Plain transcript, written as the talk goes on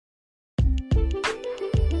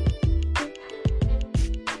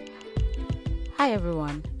Hi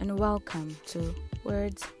everyone, and welcome to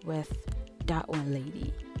Words with That One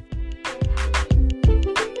Lady.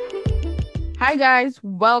 Hi guys,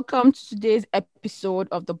 welcome to today's episode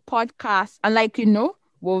of the podcast. And like you know,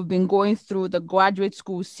 we've been going through the graduate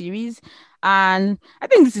school series, and I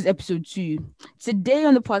think this is episode 2. Today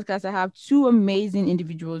on the podcast, I have two amazing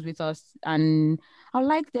individuals with us, and I'd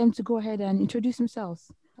like them to go ahead and introduce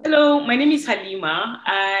themselves. Hello, my name is Halima.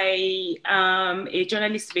 I am a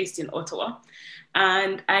journalist based in Ottawa,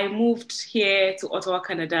 and I moved here to Ottawa,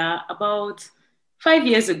 Canada about 5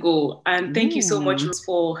 years ago. And thank you so much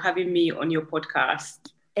for having me on your podcast.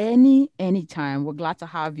 Anytime. We're glad to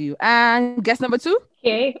have you. And guest number 2?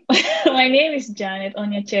 Okay, my name is Janet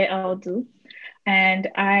Onyeche Audu, and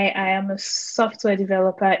I am a software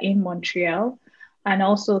developer in Montreal and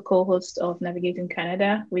also a co-host of Navigating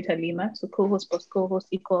Canada with Halima. So co-host plus co-host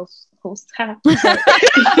equals host.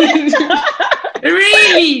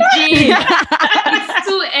 Really, Jane? It's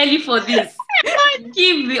too early for this.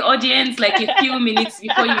 Give the audience like a few minutes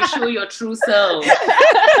before you show your true self.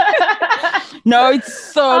 No, it's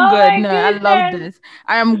so good. No, I love this.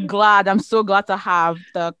 I'm so glad to have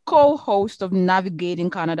the co-host of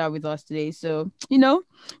Navigating Canada with us today. So, we're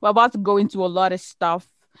about to go into a lot of stuff.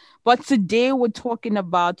 But today we're talking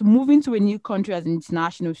about moving to a new country as an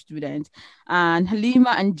international student. And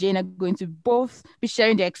Halima and Jane are going to both be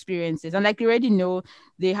sharing their experiences. And like you already know,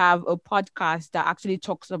 they have a podcast that actually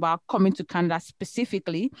talks about coming to Canada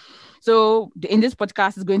specifically. So in this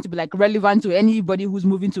podcast is going to be like relevant to anybody who's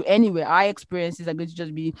moving to anywhere. Our experiences are going to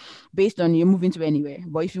just be based on you moving to anywhere.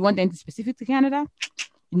 But if you want anything specific to Canada,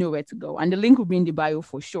 you know where to go. And the link will be in the bio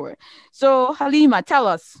for sure. So Halima, tell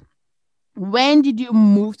us, when did you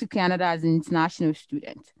move to Canada as an international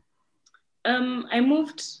student? I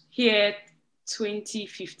moved here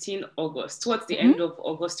 2015 August, towards the end of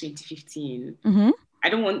August 2015. I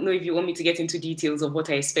don't know if you want me to get into details of what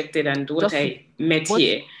I expected and I met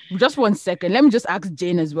here. Just 1 second. Let me just ask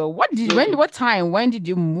Jane as well. When did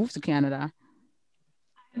you move to Canada?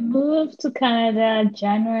 I moved to Canada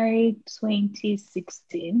January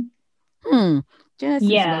 2016.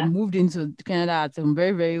 Genesis moved into Canada at some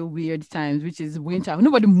very, very weird times, which is winter.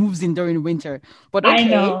 Nobody moves in during winter, but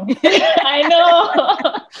okay. I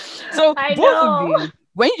know. So both of you,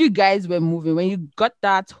 when you guys were moving, when you got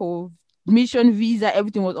that whole mission visa,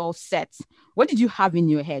 everything was all set. What did you have in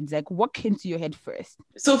your head? Like, what came to your head first?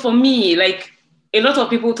 So for me, like, a lot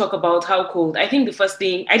of people talk about how cold. I think the first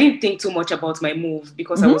thing, I didn't think too much about my move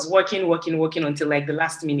because I was working until like the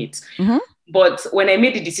last minute. But when I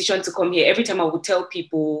made the decision to come here, every time I would tell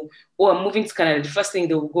people, oh, I'm moving to Canada, the first thing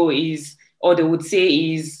they would say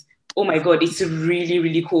is, oh my God, it's really,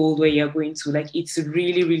 really cold where you're going to. Like, it's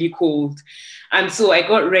really, really cold. And so I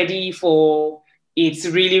got ready for it's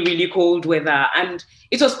really, really cold weather. And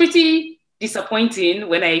it was pretty disappointing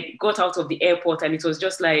when I got out of the airport and it was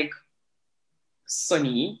just like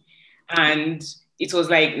sunny. And it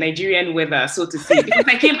was like Nigerian weather, so to say. Because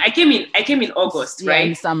I came in August, right?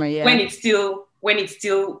 In summer, yeah. When it's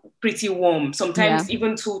still pretty warm, sometimes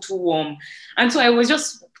even too warm. And so I was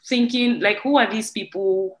just thinking, like, who are these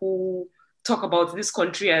people who talk about this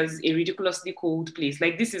country as a ridiculously cold place?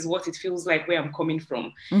 Like, this is what it feels like where I'm coming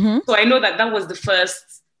from. So I know that was the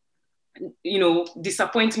first,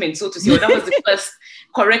 disappointment, so to say, or that was the first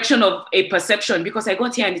correction of a perception, because I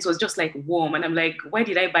got here and it was just like warm and I'm like, why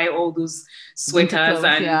did I buy all those sweaters clothes,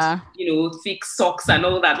 and thick socks and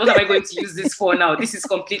all that? What am I going to use this for now? This is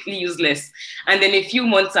completely useless. And then a few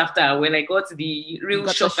months after, when I got the real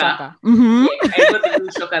shocker, I got the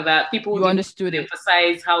real shocker that people didn't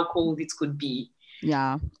emphasize how cold it could be.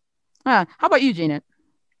 Yeah. How about you, Janet?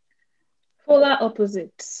 Polar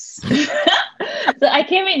opposites. So I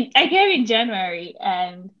came in January,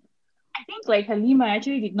 and I think like Halima, I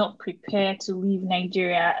actually did not prepare to leave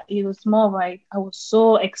Nigeria. It was more like I was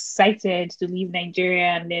so excited to leave Nigeria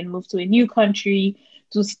and then move to a new country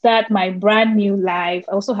to start my brand new life.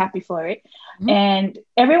 I was so happy for it. And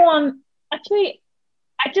everyone, actually,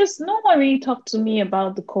 no one really talked to me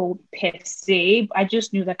about the cold per se. I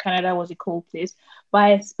just knew that Canada was a cold place, but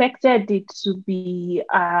I expected it to be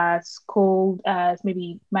as cold as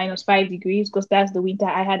maybe -5 degrees, because that's the winter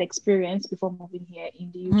I had experienced before moving here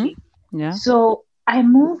in the UK. Yeah. So I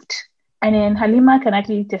moved, and then Halima can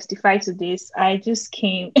actually testify to this. I just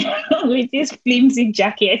came with these flimsy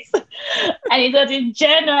jackets, and it was in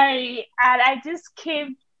January, and I just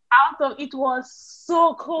came out of it. Was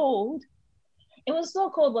so cold. It was so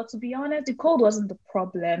cold, but to be honest, the cold wasn't the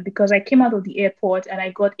problem, because I came out of the airport and I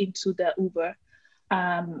got into the Uber.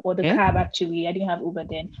 or the cab. Actually, I didn't have Uber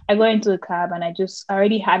then. I got into the cab and I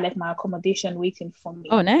already had like my accommodation waiting for me.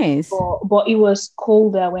 Oh, nice. But it was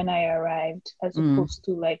colder when I arrived as opposed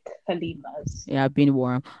to like Halima's. Yeah, being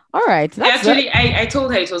warm. All right. I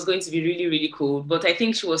told her it was going to be really, really cold, but I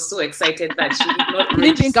think she was so excited that she did not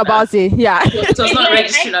didn't think about it. Yeah. It was not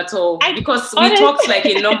registering at all because we talked like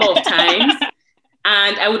a number of times.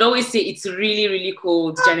 And I would always say, it's really, really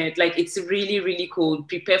cold, Janet. Like, it's really, really cold.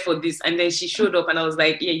 Prepare for this. And then she showed up and I was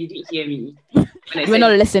like, yeah, you didn't hear me. You were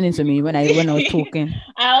not listening to me when I was talking.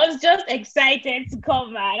 I was just excited to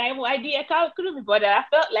come, man. I couldn't be bothered. I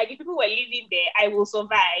felt like if people were living there, I will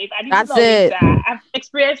survive. And that's it. Winter. I've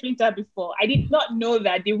experienced winter before. I did not know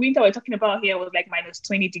that the winter we're talking about here was like minus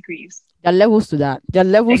 20 degrees. There are levels to that. There are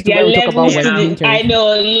levels to what we talk about winter. I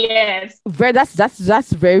know, yes.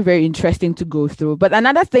 That's very, very interesting to go through. But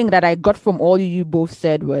another thing that I got from all you both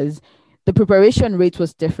said was the preparation rate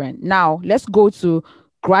was different. Now, let's go to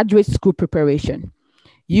graduate school preparation.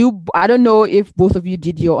 I don't know if both of you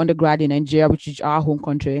did your undergrad in Nigeria, which is our home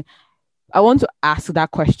country. I want to ask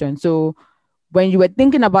that question. So when you were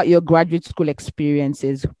thinking about your graduate school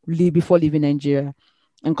experiences before leaving Nigeria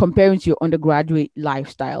and comparing to your undergraduate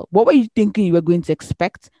lifestyle, what were you thinking you were going to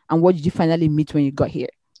expect and what did you finally meet when you got here?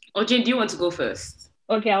 Oje, do you want to go first?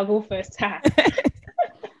 Okay, I'll go first.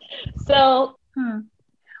 So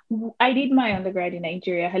I did my undergrad in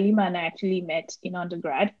Nigeria. Halima and I actually met in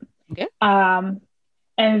undergrad. Okay. And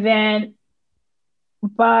then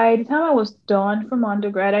by the time I was done from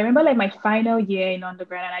undergrad, I remember like my final year in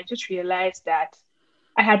undergrad, and I just realized that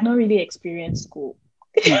I had not really experienced school.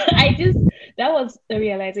 That was the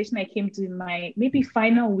realization I came to in my maybe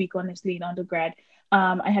final week, honestly, in undergrad.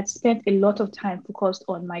 I had spent a lot of time focused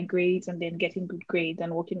on my grades and then getting good grades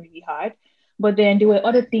and working really hard. But then there were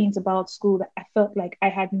other things about school that I felt like I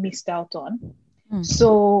had missed out on.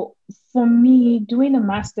 So for me, doing a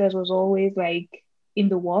master's was always like in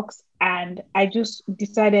the works. And I just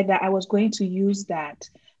decided that I was going to use that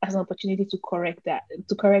as an opportunity to correct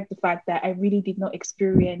the fact that I really did not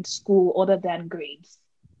experience school other than grades.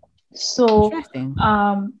 So,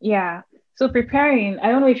 yeah. So preparing, I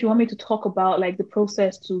don't know if you want me to talk about like the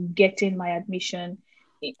process to getting my admission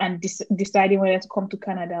and deciding whether to come to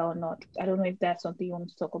Canada or not. I don't know if that's something you want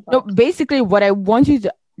to talk about. No, basically what I want you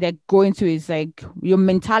to go into is like your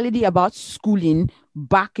mentality about schooling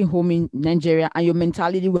back in home in Nigeria and your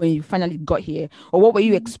mentality when you finally got here, or what were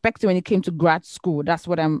you expecting when you came to grad school? That's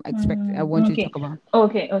what I'm expecting. I want you to talk about.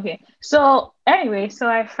 Okay. So anyway,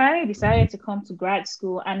 I finally decided to come to grad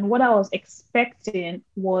school, and what I was expecting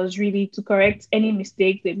was really to correct any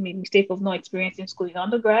mistake of not experiencing school in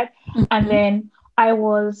undergrad. And then I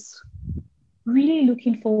was really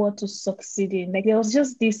looking forward to succeeding. Like there was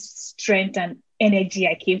just this strength and energy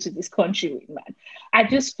I came to this country with, man. I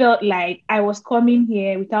just felt like I was coming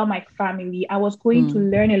here without my family. I was going to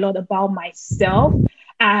learn a lot about myself.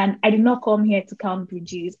 And I did not come here to count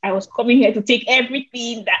bridges. I was coming here to take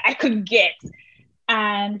everything that I could get.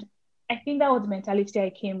 And I think that was the mentality I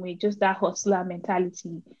came with, just that hustler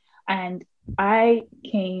mentality. And I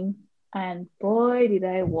came, and boy, did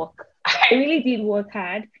I work. I really did work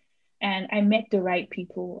hard. And I met the right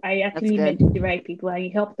people. I actually met the right people. And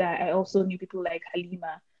it helped that I also knew people like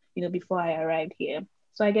Halima, before I arrived here.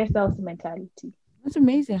 So I guess that was the mentality. That's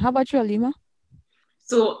amazing. How about you, Halima?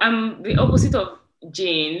 So I'm the opposite of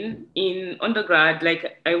Jane. In undergrad,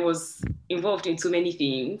 like I was involved in too many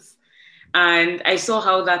things. And I saw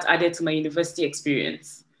how that added to my university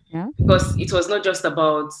experience. Yeah. Because it was not just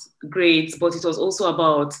about grades, but it was also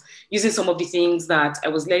about using some of the things that I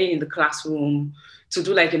was learning in the classroom to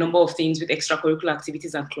do like a number of things with extracurricular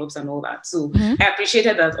activities and clubs and all that. So I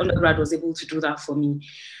appreciated that undergrad was able to do that for me.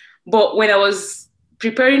 But when I was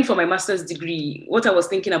preparing for my master's degree, what I was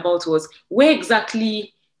thinking about was where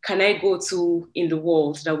exactly can I go to in the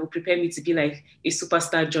world that will prepare me to be like a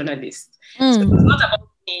superstar journalist? So it's not about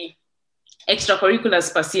the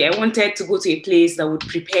extracurriculars per se. I wanted to go to a place that would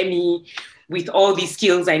prepare me with all the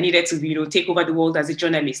skills I needed to, take over the world as a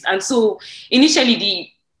journalist. And so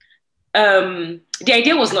initially the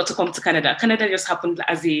idea was not to come to Canada. Canada just happened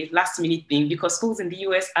as a last minute thing because schools in the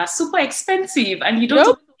US are super expensive and you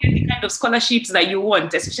don't get the kind of scholarships that you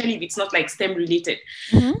want, especially if it's not like STEM related.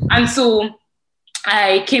 And so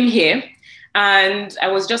I came here and I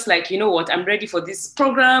was just like, you know what, I'm ready for this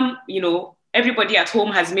program. Everybody at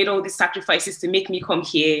home has made all these sacrifices to make me come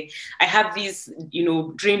here. I have these,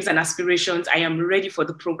 dreams and aspirations. I am ready for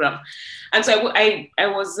the program. And so I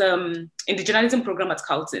was in the journalism program at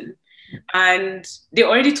Carleton. And they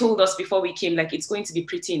already told us before we came, like, it's going to be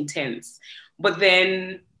pretty intense. But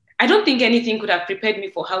then I don't think anything could have prepared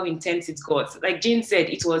me for how intense it got. Like Jane said,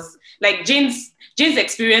 it was like Jane's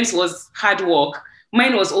experience was hard work.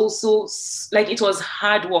 Mine was also like, it was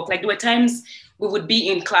hard work. Like there were times we would be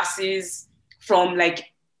in classes from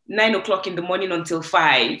like 9 o'clock in the morning until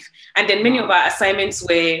 5. And then many of our assignments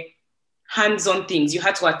were hands-on things. You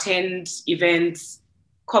had to attend events,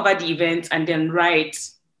 cover the events, and then write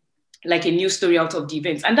like a new story out of the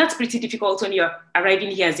events. And that's pretty difficult when you're arriving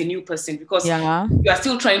here as a new person, because you are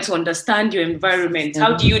still trying to understand your environment.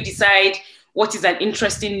 How do you decide what is an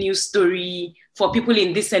interesting news story for people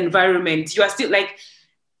in this environment? You are still like,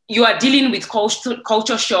 you are dealing with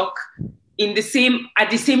culture shock at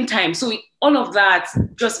the same time. So all of that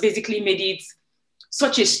just basically made it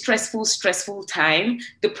such a stressful time.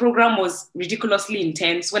 The program was ridiculously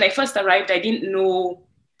intense. When I first arrived, I didn't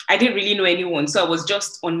really know anyone. So I was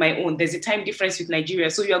just on my own. There's a time difference with Nigeria.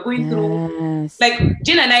 So you are going through, like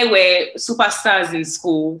Jane and I were superstars in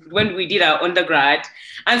school when we did our undergrad.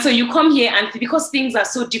 And so you come here, and because things are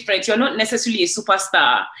so different, you're not necessarily a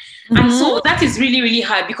superstar. Mm-hmm. And so that is really, really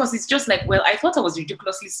hard, because it's just like, well, I thought I was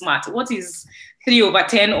ridiculously smart. What is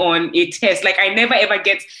 3/10 on a test? Like I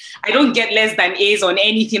don't get less than A's on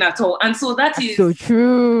anything at all. And so that's so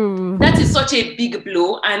true. That is such a big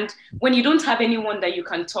blow. And when you don't have anyone that you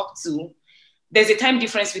can talk to, there's a time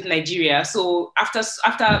difference with Nigeria. So after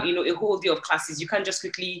a whole day of classes, you can't just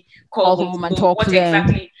quickly call home and talk to them.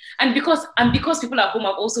 Exactly. And because people at home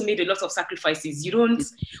have also made a lot of sacrifices. You don't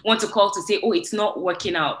want to call to say, oh, it's not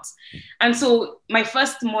working out. And so my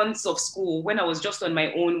first months of school, when I was just on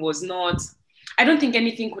my own, I don't think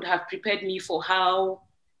anything could have prepared me for how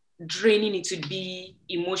draining it would be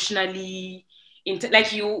emotionally.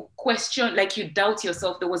 Like you question, like you doubt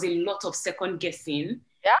yourself. There was a lot of second guessing.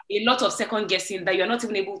 A lot of second guessing that you're not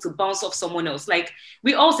even able to bounce off someone else. Like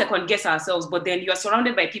we all second guess ourselves, but then you're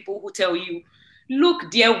surrounded by people who tell you,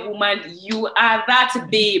 look, dear woman, you are that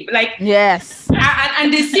babe. Like, yes.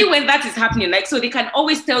 And they see when that is happening. Like, so they can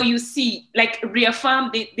always tell you, see, like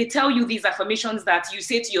reaffirm, they tell you these affirmations that you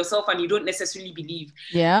say to yourself and you don't necessarily believe.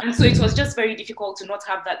 Yeah. And so it was just very difficult to not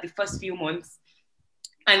have that the first few months.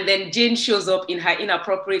 And then Jane shows up in her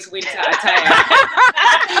inappropriate winter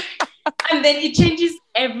attire. And then it changes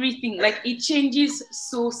everything. Like it changes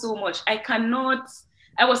so much.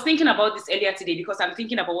 I was thinking about this earlier today, because I'm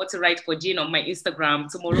thinking about what to write for Jane on my Instagram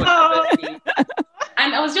tomorrow.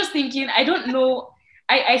 And I was just thinking, I don't know.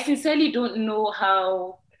 I sincerely don't know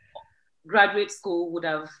how graduate school would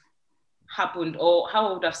have happened, or how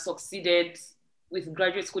I would have succeeded with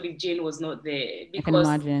graduate school if Jane was not there. Because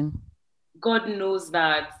I can imagine. God knows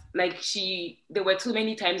that, like there were too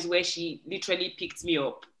many times where she literally picked me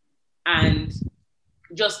up and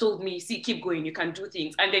just told me, see, keep going, you can do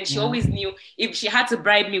things. And then she always knew if she had to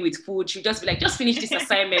bribe me with food, she'd just be like, just finish this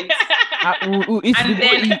assignment. And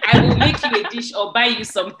then I will make you a dish or buy you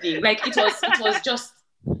something. Like it was just,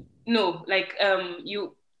 no, like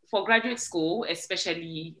you, for graduate school,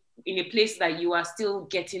 especially in a place that you are still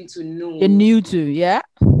getting to know. You're new to, yeah?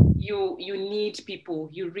 You need people.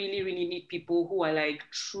 You really, really need people who are like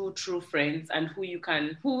true friends, and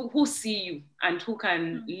who see you and who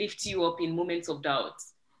can lift you up in moments of doubt.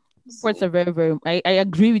 Supports are very, very, I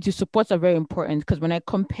agree with you. Supports are very important, because when I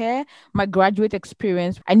compare my graduate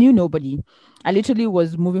experience, I knew nobody. I literally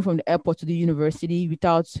was moving from the airport to the university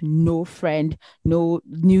without no friend, no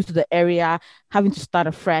new to the area, having to start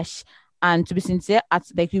afresh. And to be sincere,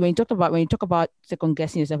 when you talk about second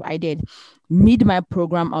guessing yourself, I did. Mid my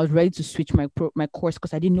program, I was ready to switch my course,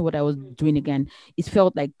 because I didn't know what I was doing again. It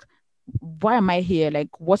felt like, why am I here? Like,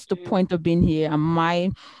 what's the point of being here? Am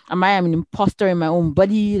I an imposter in my own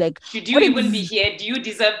body? Like, should you even be here? Do you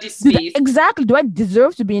deserve this space? Exactly. Do I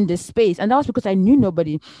deserve to be in this space? And that was because I knew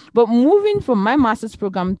nobody. But moving from my master's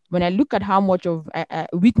program, when I look at how much of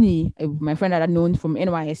Whitney, my friend that I'd known from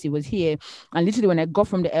NYSC, was here, and literally when I got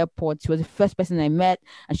from the airport, she was the first person I met,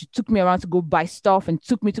 and she took me around to go buy stuff, and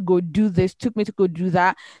took me to go do this, took me to go do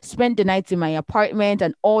that, spent the night in my apartment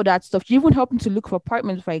and all that stuff. She even helped me to look for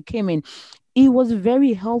apartments before I came in. It was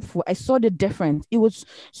very helpful. I saw the difference. It was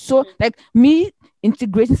so, like, me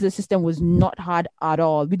integrating to the system was not hard at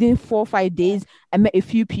all. Within 4 or 5 days, I met a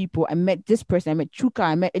few people. I met this person. I met Chuka.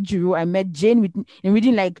 I met Ejiro. I met Jane.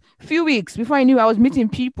 Within like few weeks, before I knew, I was meeting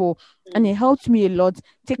people, and it helped me a lot.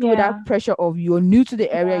 Take away that pressure of you're new to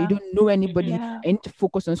the area, you don't know anybody. I need to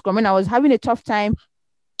focus on school. When I was having a tough time,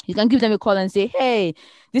 you can give them a call and say, hey,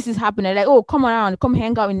 this is happening. Like, oh, come around, come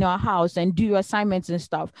hang out in our house and do your assignments and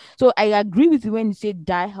stuff. So I agree with you when you say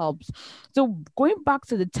that helps. So going back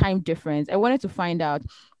to the time difference, I wanted to find out,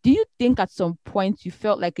 do you think at some point you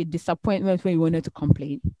felt like a disappointment when you wanted to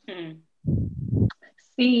complain?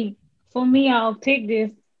 See, for me, I'll take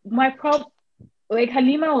this my problem, like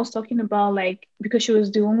Halima was talking about, like, because she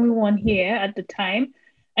was the only one here at the time,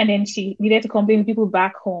 and then she needed to complain to people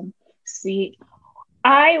back home. See,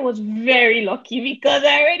 I was very lucky because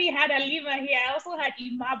I already had Halima here. I also had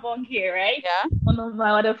Imabong here, right? Yeah. One of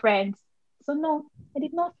my other friends. So no, I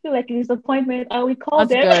did not feel like a disappointment. I will call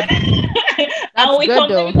That's them. good. And That's we good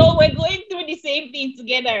complain though. because we're going through the same thing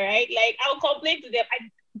together, right? Like, I'll complain to them.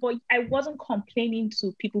 But I wasn't complaining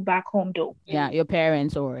to people back home though. Yeah, your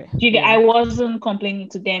parents or I yeah. wasn't complaining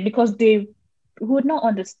to them because they would not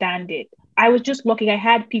understand it. I was just lucky I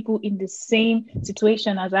had people in the same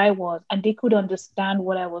situation as I was, and they could understand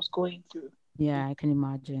what I was going through. Yeah, I can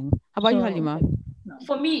imagine. How about you, So, Halima? no.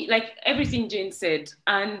 For me, like everything Jane said,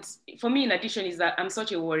 and for me, in addition, is that I'm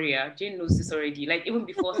such a worrier. Jane knows this already. Like, even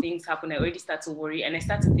before things happen, I already start to worry, and I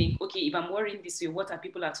start to think, okay, if I'm worrying this way, what are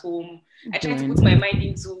people at home? I try to put my mind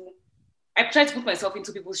into, I try to put myself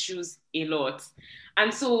into people's shoes a lot.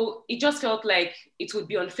 And so it just felt like it would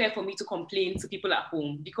be unfair for me to complain to people at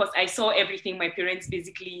home because I saw everything my parents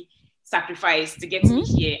basically sacrificed to get me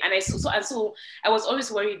here. And so I was always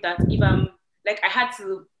worried that if I'm like I had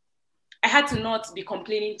to not be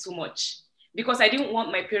complaining too much because I didn't want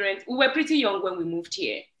my parents. We were pretty young when we moved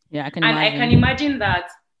here. Yeah, I can and imagine. I can imagine that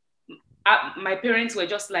my parents were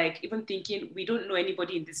just like, even thinking, we don't know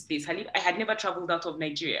anybody in this place. I had never traveled out of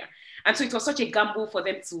Nigeria. And so it was such a gamble for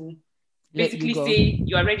them to basically say,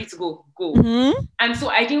 you are ready to go. And so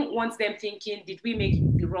I didn't want them thinking, did we make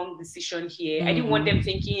the wrong decision here? I didn't want them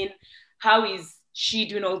thinking, how is she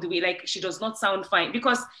doing all the way? Like, she does not sound fine.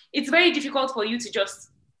 Because it's very difficult for you to just,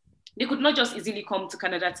 they could not just easily come to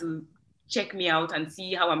Canada to check me out and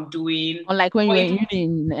see how I'm doing. Unlike when you were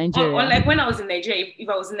in Nigeria. Unlike when I was in Nigeria, if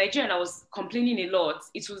I was in Nigeria and I was complaining a lot,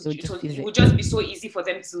 it would just be so easy for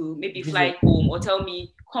them to maybe fly home or tell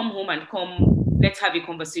me, come home and let's have a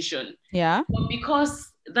conversation. Yeah. But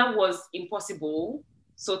because that was impossible,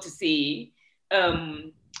 so to say,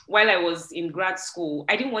 while I was in grad school,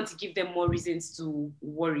 I didn't want to give them more reasons to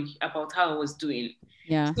worry about how I was doing.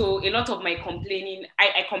 Yeah. So a lot of my complaining,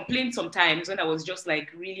 I complained sometimes when I was just like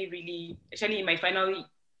really, really, especially in my final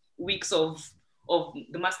weeks of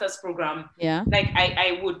the master's program. Yeah. Like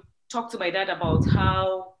I would talk to my dad about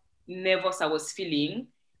how nervous I was feeling,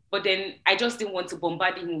 but then I just didn't want to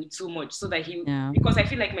bombard him with too much so that because I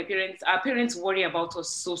feel like our parents worry about us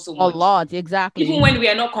so much. A lot, exactly. Even when we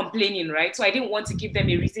are not complaining, right? So I didn't want to give them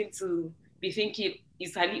a reason to be thinking,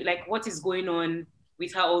 like, what is going on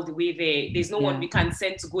with her all the way there? There's no one we can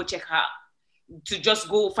send to go check her, to just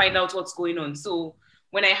go find out what's going on. So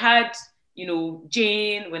when I had,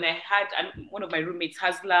 Jane, when I had one of my roommates,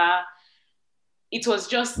 Hasla, it was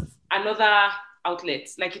just another outlet.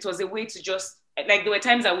 Like, it was a way to just, like, there were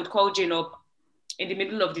times I would call Jane up in the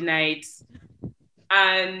middle of the night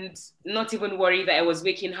and not even worry that I was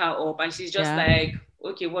waking her up. And she's just like,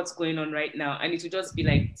 okay, what's going on right now? And it would just be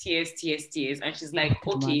like tears. And she's like,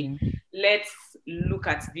 okay, let's look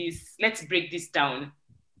at this. Let's break this down.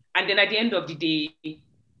 And then at the end of the day,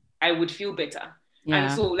 I would feel better. Yeah.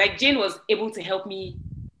 And so, like, Jane was able to help me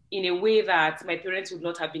in a way that my parents would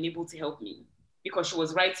not have been able to help me, because she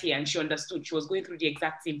was right here and she understood. She was going through the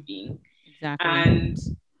exact same thing. Exactly. And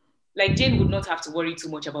like, Jane would not have to worry too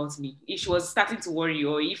much about me. If she was starting to worry,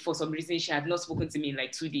 or if for some reason she had not spoken to me in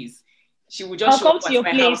like 2 days, she would just show up at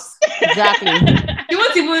my house. Exactly.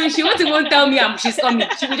 She won't even tell me she's coming.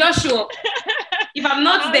 She will just show up. If I'm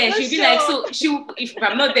not there, she'll be like, if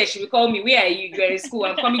I'm not there, she will call me, where are you? You're in school.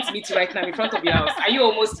 I'm coming to meet you right now in front of your house. Are you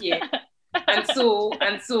almost here? And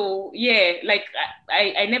so, yeah, like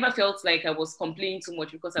I never felt like I was complaining too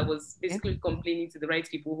much, because I was basically complaining to the right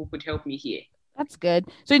people who could help me here. That's good.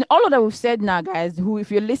 So in all of that we've said now, guys, if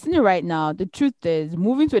you're listening right now, the truth is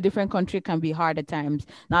moving to a different country can be hard at times.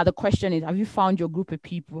 Now, the question is, have you found your group of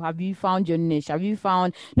people? Have you found your niche? Have you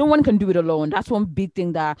found, no one can do it alone. That's one big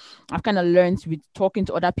thing that I've kind of learned with talking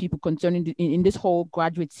to other people concerning in this whole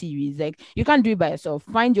graduate series. Like, you can't do it by yourself.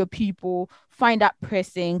 Find your people, find that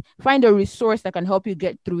person, find a resource that can help you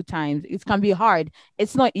get through times. It can be hard.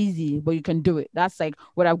 It's not easy, but you can do it. That's like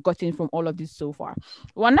what I've gotten from all of this so far.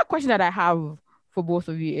 One other question that I have for both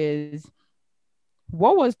of you is,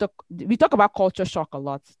 we talk about culture shock a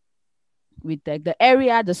lot with the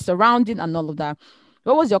area, the surrounding and all of that.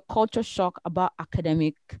 What was your culture shock about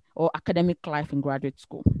academic life in graduate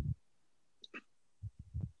school?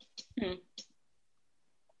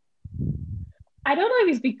 I don't know if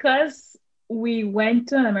it's because we went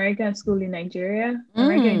to an American school in Nigeria,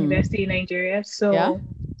 American University in Nigeria. So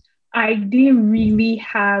I didn't really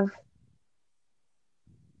have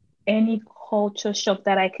any culture shock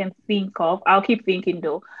that I can think of. I'll keep thinking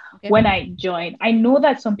though. Okay. When I joined, I know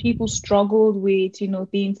that some people struggled with,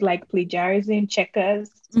 things like plagiarism, checkers.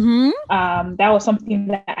 That was something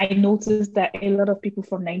that I noticed that a lot of people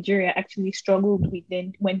from Nigeria actually struggled with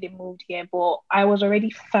then when they moved here. But I was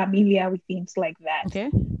already familiar with things like that. Okay.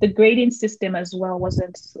 The grading system as well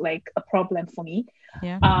wasn't like a problem for me.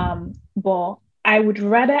 Yeah. But I would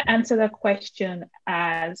rather answer the question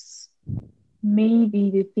as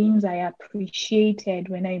maybe the things I appreciated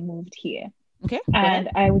when I moved here. Okay. And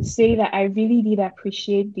I would say that I really did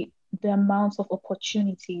appreciate the amount of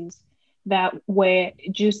opportunities that were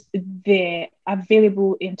just there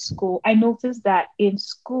available in school. I noticed that in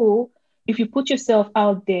school, if you put yourself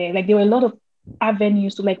out there, like there were a lot of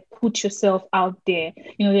avenues to like put yourself out there.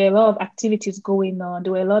 There are a lot of activities going on.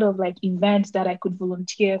 There were a lot of like events that I could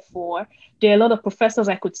volunteer for. There are a lot of professors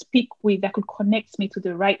I could speak with that could connect me to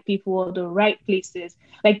the right people or the right places.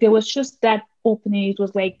 Like there was just that opening. It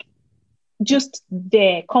was like just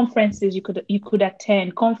there. Conferences you could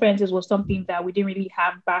attend. Conferences was something that we didn't really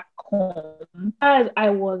have back home. As I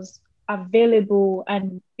was available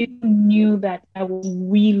and people knew that I was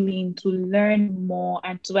willing to learn more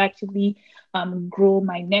and to actually grow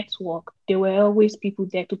my network, there were always people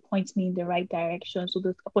there to point me in the right direction. So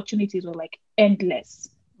the opportunities were like endless.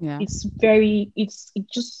 Yeah. It's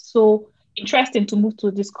just so interesting to move to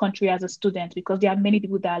this country as a student because there are many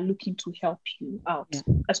people that are looking to help you out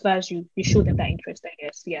as far as you show them that interest, I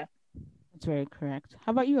guess. Yeah. That's very correct.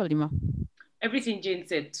 How about you, Halima? Everything Jane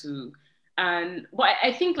said too. But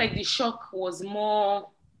I think like the shock was more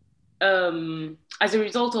as a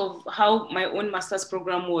result of how my own master's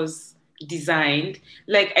program was designed.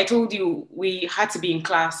 Like I told you, we had to be in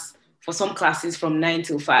class for some classes from 9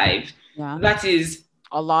 till 5. Yeah. That is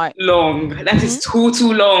a lot long. That is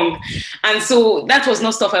too long. And so that was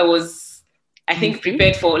not stuff I was, I think,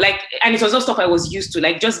 prepared for. Like, and it was not stuff I was used to,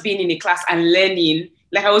 like just being in a class and learning.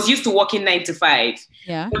 Like I was used to working 9 to 5.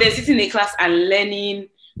 Yeah. But then sitting in a class and learning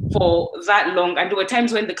for that long. And there were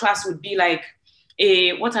times when the class would be like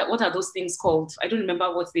what are those things called? I don't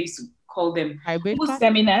remember what they used to call them. Hybrid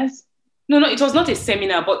seminars? No, it was not a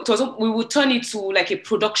seminar, but we would turn it to like a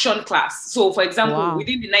production class. So for example,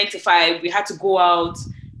 within the 9 to 5, we had to go out,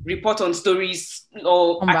 report on stories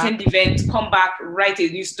or attend events, come back, write a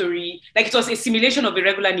news story. Like it was a simulation of a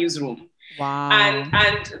regular newsroom. Wow.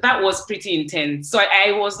 And that was pretty intense. So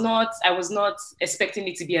I was not expecting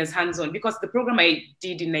it to be as hands-on because the program I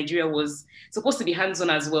did in Nigeria was supposed to be hands-on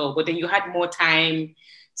as well, but then you had more time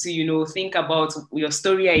to, think about your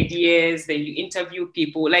story ideas, then you interview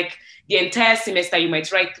people. Like the entire semester, you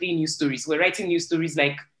might write 3 news stories. We're writing news stories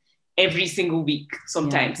like every single week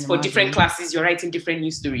sometimes. For different classes, you're writing different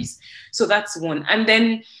news stories. So that's one. And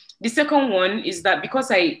then the second one is that because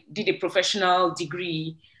I did a professional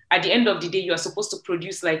degree, at the end of the day, you are supposed to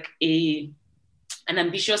produce like an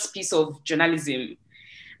ambitious piece of journalism.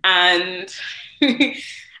 And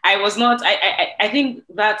I think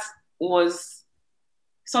that was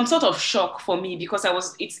some sort of shock for me because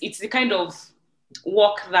it's the kind of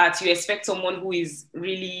work that you expect someone who is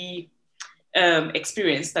really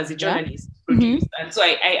experienced as a journalist to produce. And so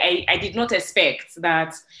I did not expect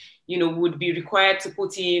that, would be required to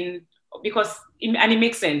put in, and it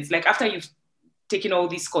makes sense. Like after you've taken all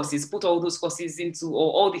these courses, put all those courses into,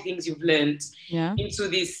 or all the things you've learned into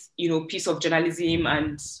this, piece of journalism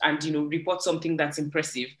and report something that's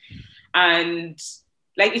impressive. And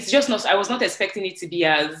like, it's just not, I was not expecting it to be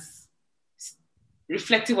as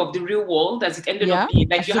reflective of the real world as it ended up being.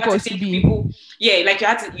 Like you had to take people,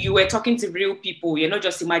 you were talking to real people. You're not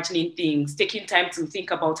just imagining things, taking time to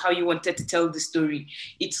think about how you wanted to tell the story.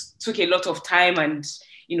 It took a lot of time and,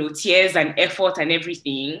 tears and effort and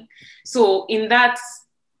everything. So in that,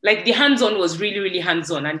 like the hands-on was really, really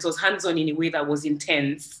hands-on, and it was hands-on in a way that was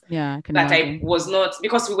intense. Yeah, I was not,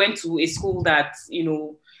 because we went to a school that,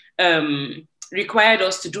 required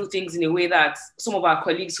us to do things in a way that some of our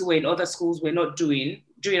colleagues who were in other schools were not doing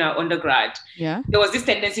during our undergrad. Yeah. There was this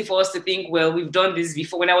tendency for us to think, well, we've done this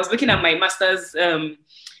before. When I was looking at my master's,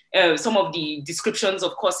 some of the descriptions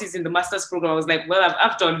of courses in the master's program, I was like, well,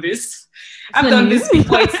 I've done this. I've done this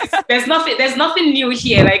before. There's nothing new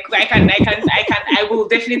here. Like I will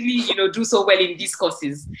definitely, do so well in these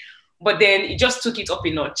courses. But then it just took it up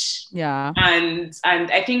a notch. Yeah. And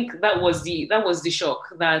I think that was the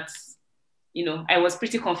shock that, I was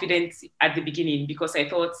pretty confident at the beginning because I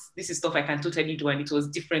thought this is stuff I can totally do, and it was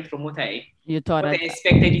different from what I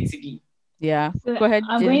expected it to be. Yeah. Go ahead.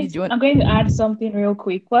 I'm going to add something real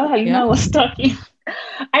quick. While Halima was talking,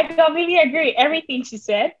 I completely agree everything she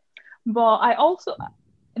said. But I also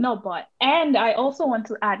want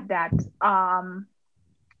to add that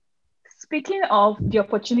speaking of the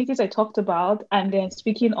opportunities I talked about, and then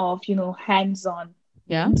speaking of, hands-on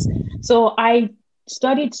things. So I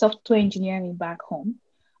studied software engineering back home.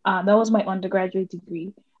 That was my undergraduate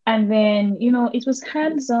degree. And then, it was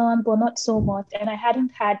hands-on, but not so much. And I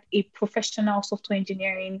hadn't had a professional software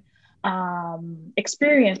engineering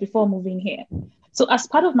experience before moving here. So as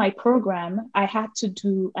part of my program, I had to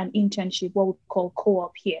do an internship, what we call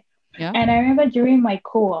co-op here. Yeah. And I remember during my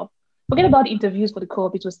co-op, forget about the interviews for the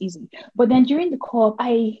co-op, it was easy. But then during the co-op,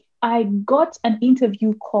 I got an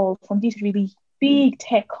interview call from this really big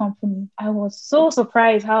tech company. I was so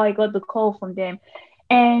surprised how I got the call from them.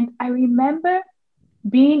 And I remember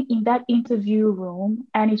being in that interview room,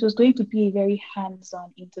 and it was going to be a very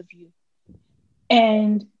hands-on interview.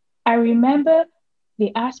 And I remember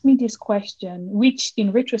they asked me this question, which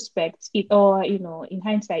in retrospect, in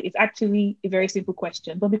hindsight, it's actually a very simple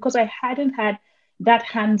question. But because I hadn't had that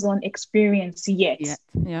hands-on experience yet,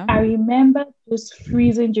 yeah. I remember just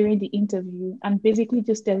freezing during the interview and basically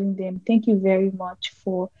just telling them, thank you very much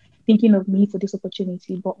for thinking of me for this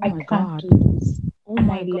opportunity, but I can't do this.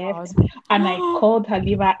 And I left and I called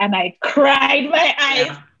Halima and I cried my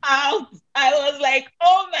eyes out. I was like,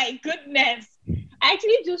 oh my goodness. I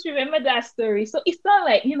actually just remember that story. So it's not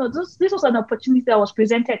like, this was an opportunity that was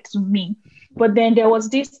presented to me. But then there was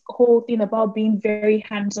this whole thing about being very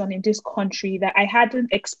hands-on in this country that I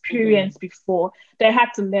hadn't experienced before, that I had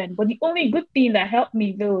to learn. But the only good thing that helped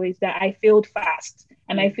me though is that I failed fast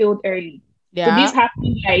and I failed early. Yeah. So this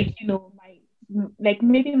happened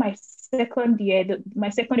maybe my second year,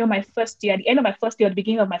 my first year, at the end of my first year, at the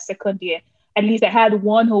beginning of my second year. At least I had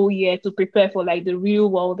 1 whole year to prepare for like the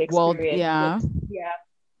real world experience. Yeah.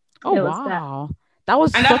 Oh, wow. That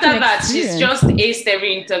was and after that, she's just aced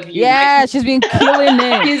every interview. Yeah, she's been killing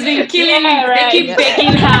it. She's been killing it. Right. They keep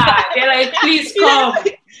begging her. They're like, please come.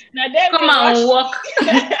 Come and walk.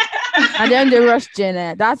 And then they rush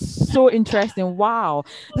Janet. That's so interesting. Wow.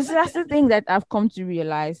 That's the thing that I've come to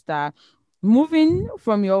realize, that moving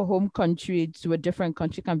from your home country to a different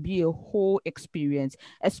country can be a whole experience,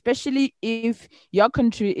 especially if your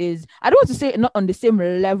country is, I don't want to say not on the same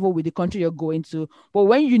level with the country you're going to, but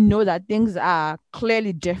when you know that things are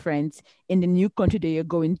clearly different in the new country that you're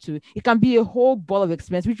going to, it can be a whole ball of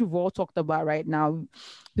experience, which we've all talked about right now,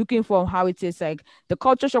 looking for how it is, like the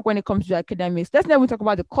culture shock when it comes to academics. Let's not even talk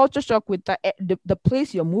about the culture shock with the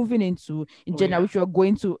place you're moving into in general, which you're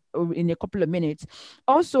going to in a couple of minutes.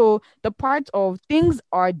 Also, the part of things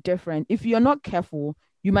are different. If you're not careful,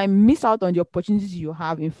 you might miss out on the opportunities you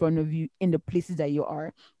have in front of you in the places that you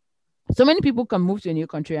are. So many people can move to a new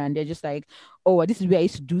country and they're just like, oh, this is where I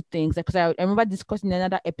used to do things. Because I remember discussing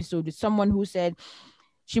another episode with someone who said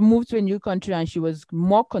she moved to a new country and she was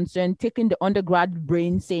more concerned taking the undergrad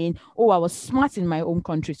brain, saying, oh, I was smart in my home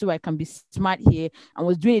country, so I can be smart here, and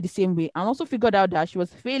was doing it the same way. And also figured out that she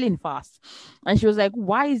was failing fast. And she was like,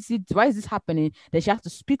 why is this happening? That she has to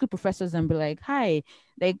speak with professors and be like, hi,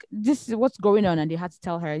 like, this is what's going on. And they had to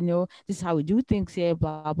tell her, this is how we do things here,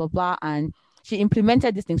 blah, blah, blah. And she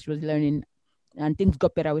implemented these things she was learning and things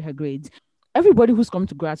got better with her grades. Everybody who's come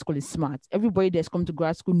to grad school is smart. Everybody that's come to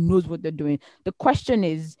grad school knows what they're doing. The question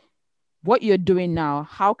is, what you're doing now,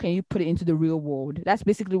 how can you put it into the real world? That's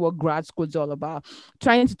basically what grad school is all about.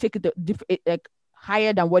 Trying to take it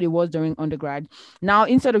higher than what it was during undergrad. Now,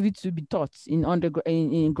 instead of it to be taught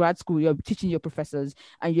in grad school, you're teaching your professors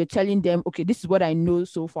and you're telling them, okay, this is what I know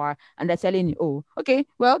so far. And they're telling you, oh, okay,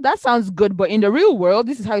 well, that sounds good. But in the real world,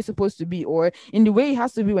 this is how it's supposed to be. Or in the way it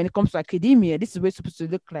has to be when it comes to academia, this is what it's supposed to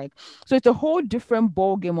look like. So it's a whole different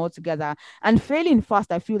ball game altogether. And failing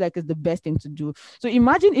fast, I feel like, is the best thing to do. So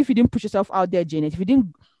imagine if you didn't put yourself out there, Janet, if you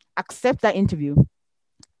didn't accept that interview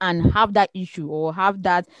and have that issue or have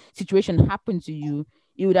that situation happen to you,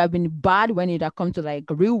 it would have been bad when it had come to like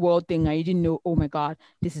a real world thing and you didn't know, oh my God,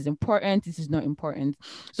 this is important, this is not important.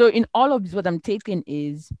 So in all of this, what I'm taking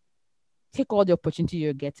is take all the opportunity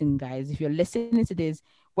you're getting, guys. If you're listening to this,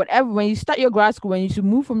 whatever, when you start your grad school, when you should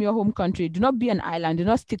move from your home country, do not be an island, do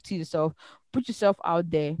not stick to yourself, put yourself out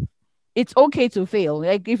there. It's okay to fail.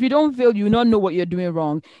 Like if you don't fail, you not know what you're doing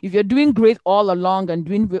wrong. If you're doing great all along and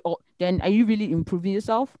then are you really improving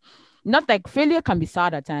yourself? Not like failure can be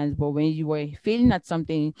sad at times, but when you were failing at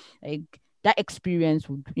something, like that experience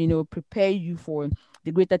would, prepare you for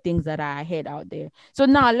the greater things that are ahead out there. So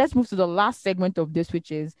now let's move to the last segment of this,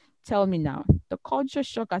 which is tell me now, the culture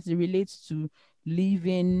shock as it relates to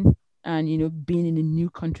leaving and, being in a new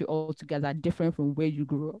country altogether, different from where you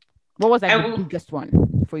grew up. What was the biggest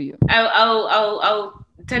one for you? I'll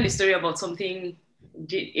tell a story about something,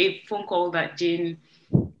 a phone call that Jane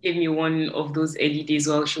gave me one of those early days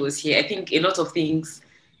while she was here. I think a lot of things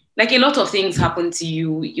like a lot of things happen to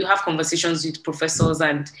you. You have conversations with professors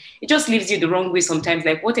and it just leaves you the wrong way sometimes.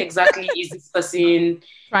 Like, what exactly is this person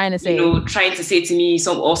trying to say? Trying to say to me?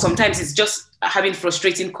 Or sometimes it's just having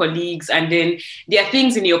frustrating colleagues, and then there are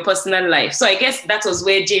things in your personal life. So I guess that was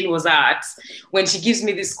where Jane was at when she gives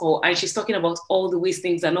me this call and she's talking about all the ways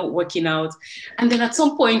things are not working out. And then at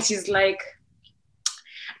some point she's like,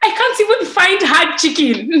 I can't even find hard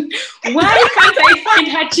chicken. Why can't I find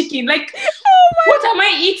hard chicken? Like, what am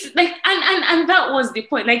I eating? Like, and that was the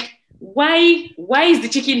point. Like, why is the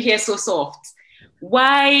chicken here so soft?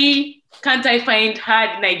 Why can't I find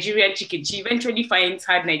hard Nigerian chicken? She eventually finds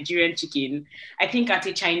hard Nigerian chicken, I think at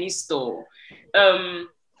a Chinese store.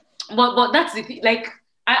 But that's the thing. Like,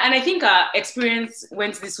 and I think our experience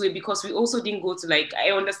went this way because we also didn't go to, like, I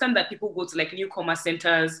understand that people go to like newcomer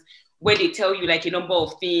centers where they tell you like a number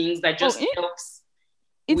of things that just helps.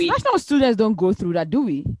 International students don't go through that, do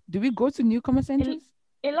we? Do we go to newcomer centers?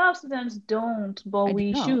 A lot of students don't, but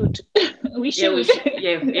we should. we should.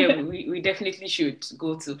 We definitely should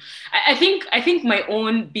go to. I think my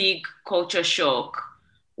own big culture shock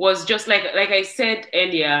was just like I said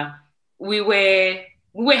earlier, we were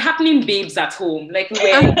happening babes at home. Like, we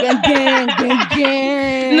were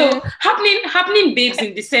no, happening babes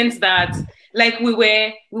in the sense that, like, we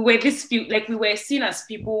were this few, like, we were seen as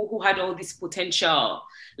people who had all this potential.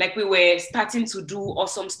 Like, we were starting to do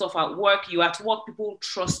awesome stuff at work. You at work, people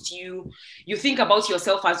trust you. You think about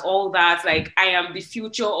yourself as all that. Like, I am the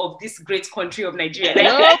future of this great country of Nigeria.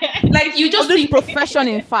 Like you just think profession.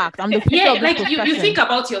 In fact, I'm the future. Of this profession. You think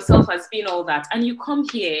about yourself as being all that, and you come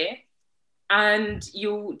here, and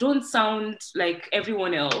you don't sound like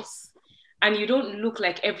everyone else. And you don't look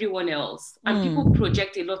like everyone else. And people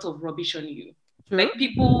project a lot of rubbish on you. True. Like,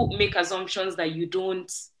 people make assumptions that you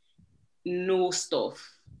don't know stuff.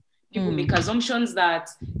 People make assumptions that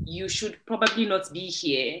you should probably not be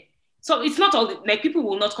here. So it's not all, like, people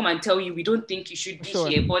will not come and tell you, we don't think you should be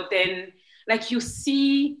here. But then, like, you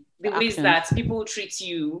see the ways that people treat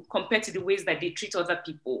you compared to the ways that they treat other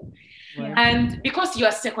people. Yeah. And because you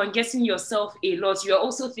are second guessing yourself a lot, you are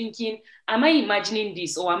also thinking, am I imagining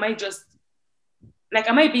this? Or am I just, like,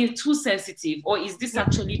 am I being too sensitive, or is this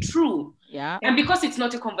actually true? Yeah. And because it's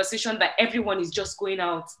not a conversation that everyone is just going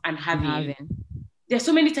out and having. There's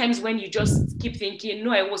so many times when you just keep thinking,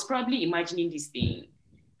 no, I was probably imagining this thing.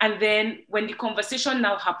 And then when the conversation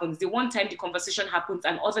now happens, the one time the conversation happens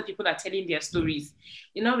and other people are telling their stories,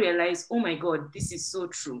 you now realize, oh my God, this is so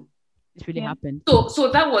true. It really happened. So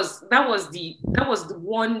that was the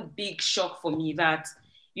one big shock for me, that,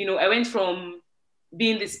 you know, I went from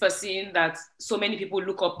being this person that so many people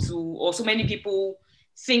look up to, or so many people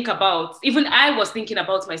think about. Even I was thinking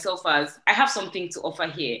about myself as, I have something to offer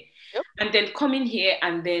here. Yep. And then coming here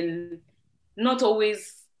and then not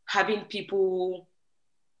always having people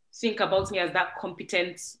think about me as that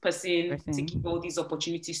competent person to give all these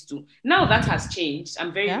opportunities to. Now that has changed.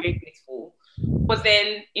 I'm very, very grateful. But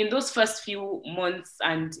then in those first few months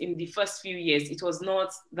and in the first few years, it was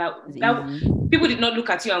not that people did not look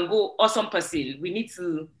at you and go, awesome person, we need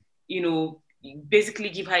to, you know, basically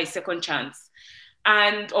give her a second chance.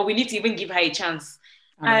 Or we need to even give her a chance.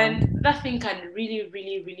 And that thing can really,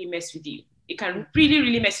 really, really mess with you. It can really,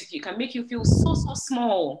 really mess with you. It can make you feel so, so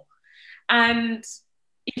small. And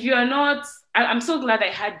if you are not, I'm so glad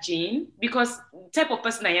I had Jane, because the type of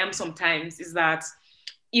person I am sometimes is that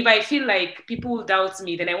if I feel like people doubt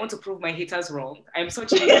me, then I want to prove my haters wrong. I'm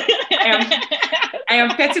such I am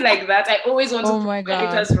petty like that. I always want to prove my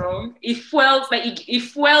haters wrong. It fuels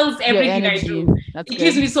everything I do. It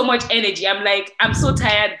gives me so much energy. I'm like, I'm so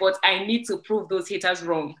tired, but I need to prove those haters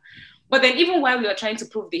wrong. But then even while you're trying to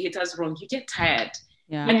prove the haters wrong, you get tired.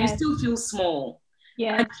 And you still feel small.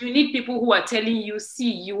 Yeah. And you need people who are telling you,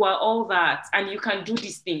 see, you are all that and you can do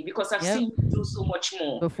this thing, because I've seen you do so much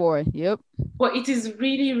more before. But it is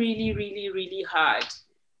really, really, really, really hard.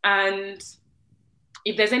 And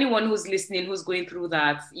if there's anyone who's listening who's going through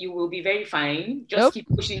that, you will be very fine. Just keep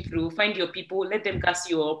pushing through. Find your people. Let them gas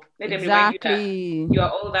you up. Let them remind you that you are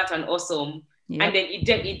all that and awesome. And then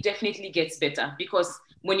it definitely gets better, because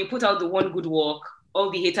when you put out the one good work, all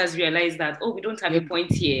the haters realize that, oh, we don't have a point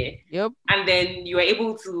here. And then you are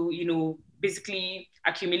able to, you know, basically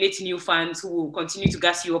accumulate new fans who will continue to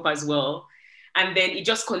gas you up as well. And then it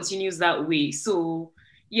just continues that way. So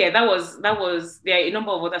yeah, that was, there are a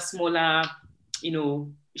number of other smaller, you know,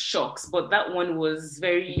 shocks, but that one was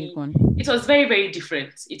very, it was very, very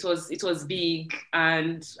different. It was big.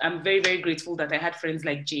 And I'm very, very grateful that I had friends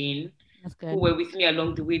like Jane who were with me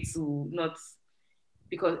along the way to not,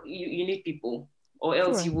 because you need people, or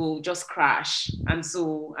else you will just crash. And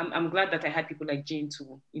so I'm glad that I had people like Jane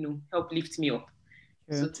to, you know, help lift me up.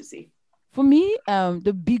 so to say. For me,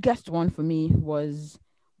 the biggest one for me was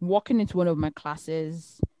walking into one of my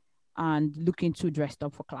classes and looking too dressed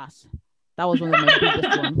up for class. That was one of my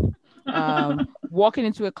biggest one. Walking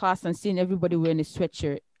into a class and seeing everybody wearing a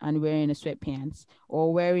sweatshirt and wearing a sweatpants,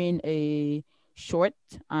 or wearing a short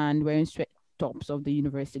and wearing sweat tops of the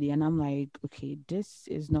university. And I'm like, okay, this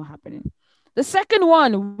is not happening. The second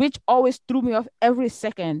one, which always threw me off every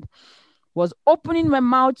second, was opening my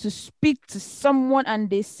mouth to speak to someone and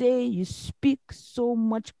they say, you speak so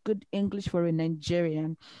much good English for a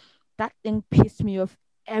Nigerian. That thing pissed me off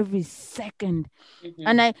every second. Mm-hmm.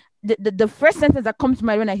 And the first sentence that comes to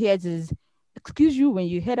mind when I hear it is, excuse you, when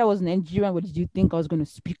you heard I was Nigerian, what did you think I was going to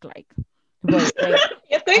speak like? But like,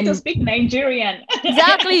 you're going to speak Nigerian.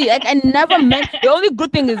 Exactly. Like, I never meant. The only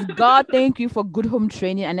good thing is, God, thank you for good home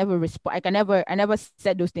training. I never I never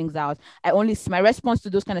said those things out. My response to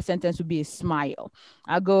those kind of sentences would be a smile.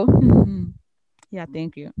 I go, yeah,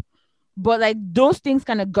 thank you. But like, those things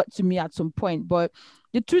kind of got to me at some point. But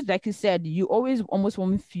the truth, like you said, you always almost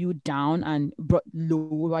want to feel down and brought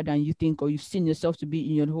lower than you think, or you've seen yourself to be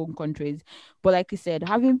in your home countries. But like you said,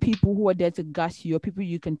 having people who are there to gas you, or people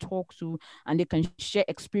you can talk to and they can share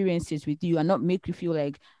experiences with you and not make you feel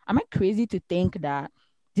like, am I crazy to think that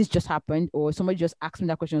this just happened, or somebody just asked me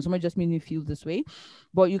that question, or somebody just made me feel this way?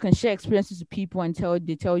 But you can share experiences with people and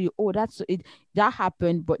they tell you, oh, that's it, that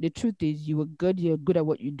happened, but the truth is you're good at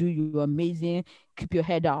what you do, you're amazing, keep your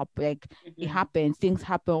head up. Like, it happens, things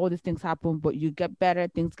happen, all these things happen, but you get better,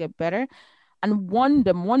 things get better. And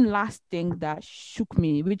the one last thing that shook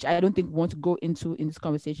me, which I don't think we want to go into in this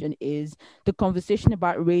conversation, is the conversation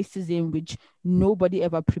about racism, which nobody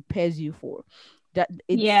ever prepares you for. That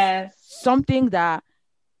it's something that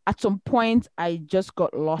at some point I just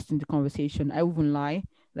got lost in the conversation. I wouldn't lie.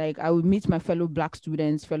 Like, I would meet my fellow Black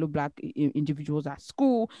students, fellow Black individuals at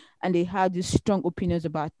school, and they had these strong opinions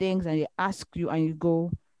about things, and they ask you, and you go,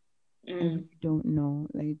 I really don't know.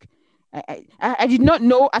 Like, I did not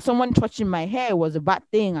know as someone touching my hair was a bad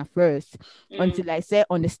thing at first, until I said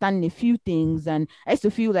understanding a few things. And I used to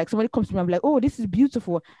feel like somebody comes to me, I'm like, oh, this is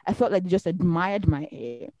beautiful. I felt like they just admired my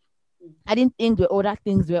hair. I didn't think the other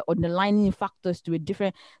things were underlining factors to a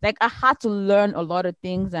different, like, I had to learn a lot of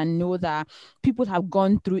things and know that people have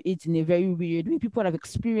gone through it in a very weird way. People have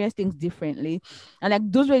experienced things differently. And like,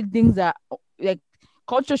 those were the things that, like,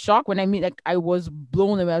 culture shock, when I mean, like, I was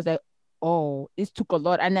blown away. I was like, oh, this took a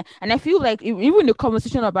lot. And I feel like even the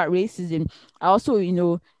conversation about racism, I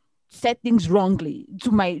also, said things wrongly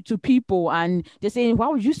to people, and they're saying, why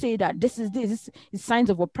would you say that? This is signs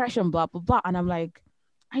of oppression, blah blah blah. And I'm like,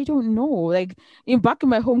 I don't know. Like, back in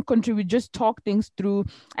my home country, we just talk things through.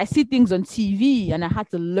 I see things on TV and I had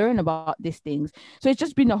to learn about these things. So it's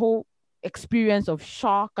just been a whole experience of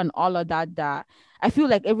shock and all of that I feel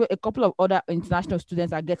like a couple of other international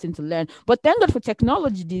students are getting to learn. But thank God for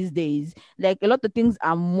technology these days. Like, a lot of things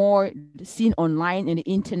are more seen online in the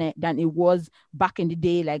internet than it was back in the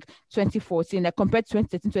day, like 2014, like compared to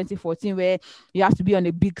 2013, 2014, where you have to be on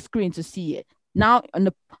a big screen to see it. Now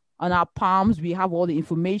on our palms, we have all the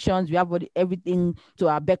information, we have everything to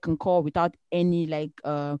our beck and call without any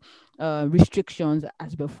restrictions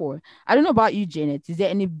as before. I don't know about you, Janet. Is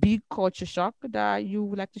there any big culture shock that you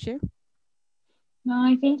would like to share? No,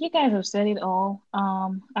 I think you guys have said it all.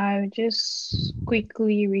 I would just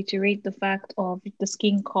quickly reiterate the fact of the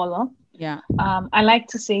skin color. Yeah. I like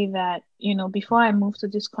to say that, before I moved to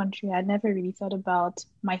this country, I never really thought about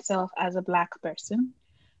myself as a Black person.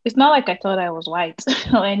 It's not like I thought I was white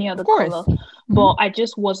or any other color, but I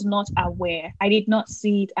just was not aware. I did not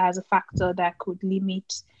see it as a factor that could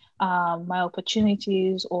limit my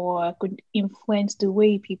opportunities or could influence the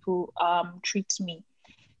way people treat me.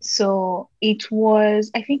 So it was,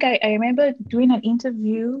 I think I remember doing an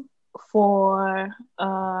interview for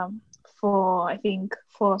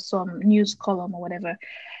some news column or whatever.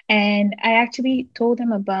 And I actually told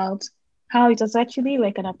them about how it was actually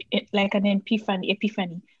like an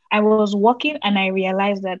epiphany. I was walking and I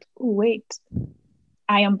realized that, oh, wait,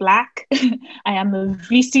 I am Black. I am a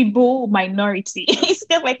visible minority. It's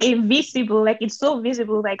just like invisible, like it's so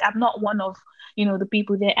visible, like I'm not one of, the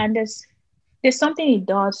people there. And there's something it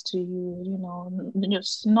does to you,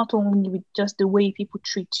 just not only with just the way people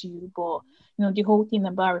treat you, but the whole thing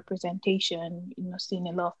about representation, seeing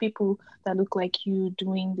a lot of people that look like you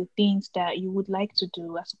doing the things that you would like to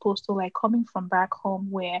do, as opposed to like coming from back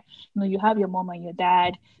home where, you have your mom and your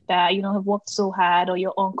dad that, have worked so hard, or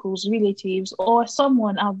your uncles, relatives, or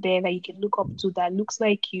someone out there that you can look up to that looks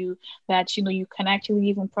like you, that, you can actually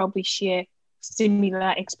even probably share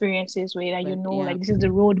similar experiences where like this is the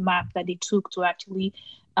roadmap that they took to actually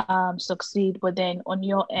succeed, but then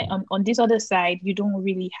on this other side, you don't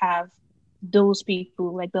really have those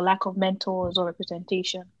people, like the lack of mentors or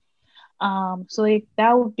representation.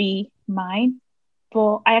 That would be mine.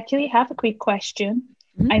 But I actually have a quick question.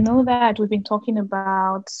 I know that we've been talking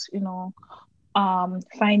about,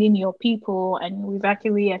 finding your people, and we've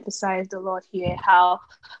actually emphasized a lot here how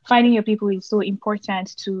finding your people is so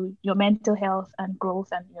important to your mental health and growth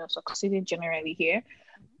and succeeding generally here.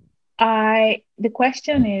 The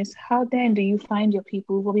question is, how then do you find your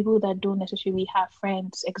people, for people that don't necessarily have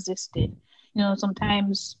friends existing?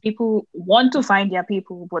 Sometimes people want to find their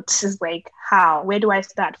people, but it's like, how? Where do I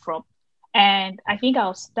start from? And I think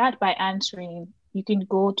I'll start by answering. You can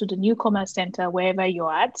go to the Newcomer Center wherever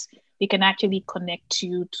you're at. They can actually connect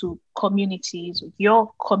you to communities,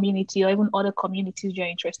 your community, or even other communities you're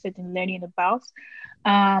interested in learning about.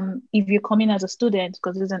 If you're coming as a student,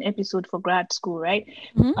 because there's an episode for grad school, right?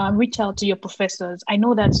 Reach out to your professors. I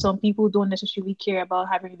know that some people don't necessarily care about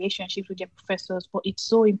having relationships with their professors, but it's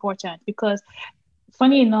so important because,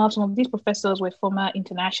 funny enough, some of these professors were former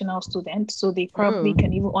international students, so they probably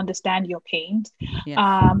can even understand your pains. Yes.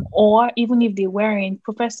 Or even if they weren't,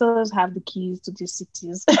 professors have the keys to these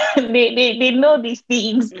cities. they know these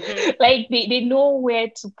things. Like they know where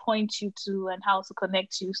to point you to and how to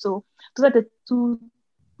connect you. So those are the two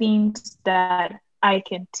things that I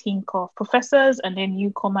can think of: professors and then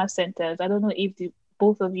newcomer centers. I don't know if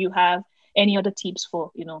both of you have any other tips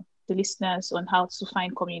for the listeners on how to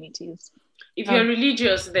find communities. If you're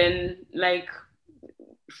religious, then like,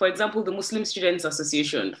 for example, the Muslim Students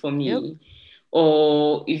Association for me,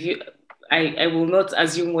 or if you, I will not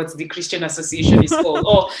assume what the Christian Association is called,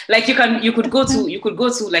 or like you could go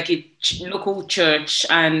to like a local church.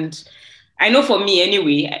 And I know for me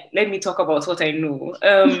anyway, let me talk about what I know.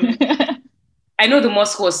 I know the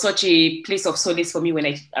mosque was such a place of solace for me when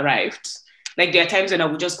I arrived. Like there are times when I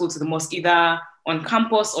would just go to the mosque either on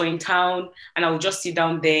campus or in town, and I would just sit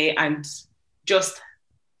down there and just,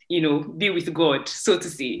 be with God, so to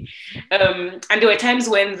say. And there were times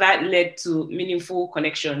when that led to meaningful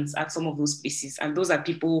connections at some of those places. And those are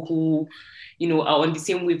people who, are on the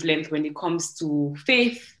same wavelength when it comes to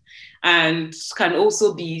faith, and can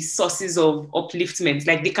also be sources of upliftment.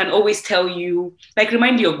 Like they can always tell you, like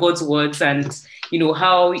remind you of God's words and,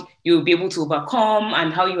 how you'll be able to overcome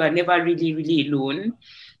and how you are never really, really alone.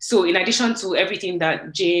 So in addition to everything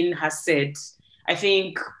that Jane has said, I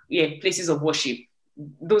think, places of worship,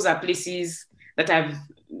 those are places that I've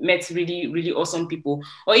met really, really awesome people,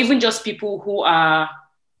 or even just people who are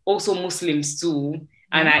also Muslims too,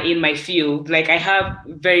 and are in my field. Like I have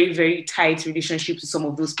very, very tight relationships with some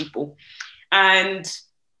of those people. And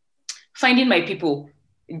finding my people,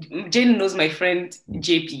 Jane knows my friend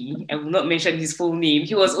JP. I will not mention his full name.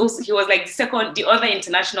 He was like the other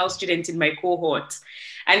international student in my cohort.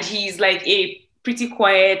 And he's like a pretty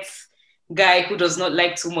quiet guy who does not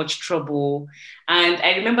like too much trouble. And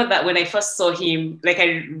I remember that when I first saw him, like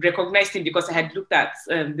I recognized him because I had looked at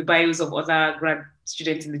the bios of other grad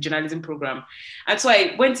students in the journalism program. And so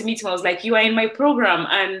I went to meet him. I was like, you are in my program,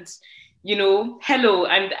 and hello.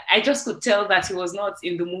 And I just could tell that he was not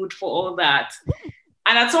in the mood for all that.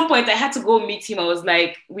 And at some point I had to go meet him. I was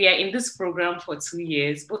like, we are in this program for 2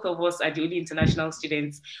 years. Both of us are the only international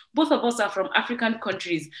students. Both of us are from African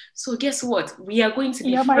countries. So guess what? We are going to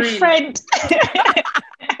be friends. My friend.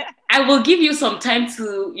 I will give you some time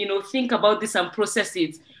to, think about this and process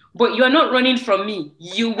it. But you are not running from me.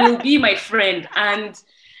 You will be my friend. And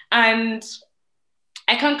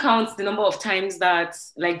I can't count the number of times that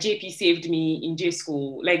like JP saved me in J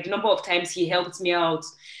school. Like the number of times he helped me out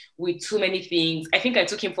with too many things. I think I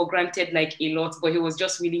took him for granted like a lot, but he was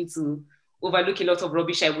just willing to overlook a lot of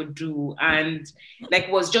rubbish I would do, and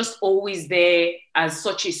like was just always there as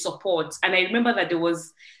such a support. And I remember that there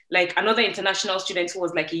was like another international student who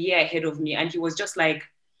was like a year ahead of me, and he was just like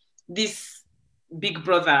this big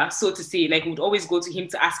brother, so to say. Like would always go to him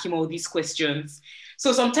to ask him all these questions.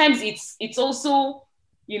 So sometimes it's also,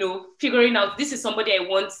 figuring out this is somebody I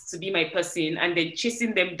want to be my person, and then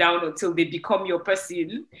chasing them down until they become your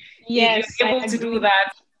person. Yes, if you're able to do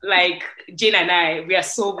that, like Jane and I, we are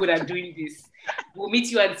so good at doing this. We'll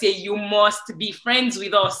meet you and say, you must be friends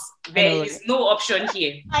with us. There is no option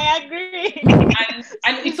here. I agree.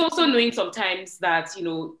 And it's also knowing sometimes that,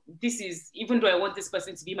 this is, even though I want this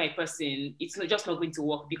person to be my person, it's just not going to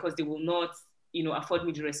work because they will not, afford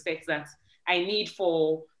me the respect that I need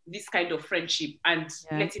for this kind of friendship and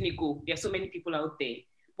letting it go. There are so many people out there.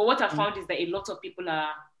 But what I found is that a lot of people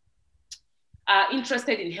are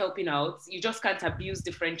interested in helping out. You just can't abuse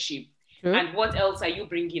the friendship. Sure. And what else are you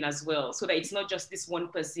bringing as well? So that it's not just this one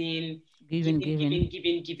person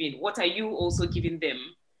giving. What are you also giving them?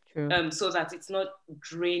 True. so that it's not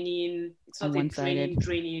draining. It's not a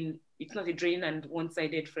draining. It's not a draining and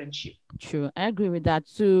one-sided friendship. True. I agree with that.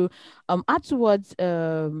 So, add towards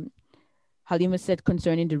Halima said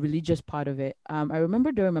concerning the religious part of it. I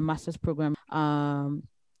remember during my master's program,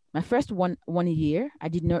 my first one year, I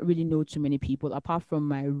did not really know too many people apart from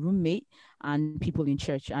my roommate and people in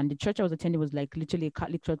church. And the church I was attending was like literally a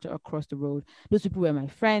Catholic church across the road. Those people were my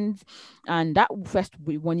friends. And that first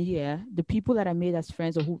 1 year, the people that I made as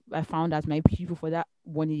friends or who I found as my people for that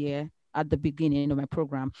 1 year at the beginning of my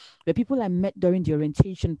program were people I met during the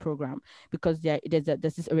orientation program, because there's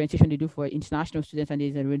this orientation they do for international students and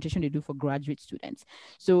there's an orientation they do for graduate students.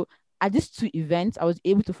 So at these two events, I was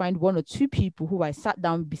able to find one or two people who I sat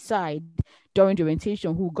down beside during the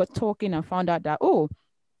orientation who got talking and found out that, oh,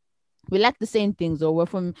 we like the same things, or we're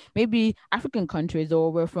from maybe African countries,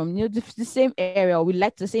 or we're from the same area, or we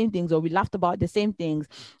like the same things, or we laughed about the same things.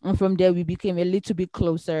 And from there, we became a little bit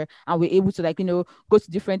closer and we're able to go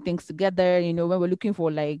to different things together, when we're looking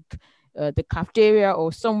for the cafeteria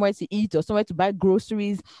or somewhere to eat or somewhere to buy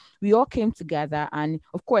groceries. We all came together. And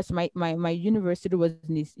of course, my university was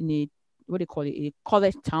in a what do you call it, a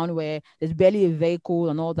college town where there's barely a vehicle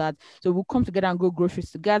and all that. So we'll come together and go groceries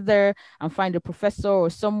together and find a professor or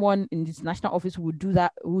someone in this national office who would do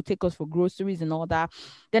that, who would take us for groceries and all that.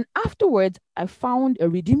 Then afterwards, I found a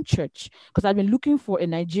Redeemed Church because I've been looking for a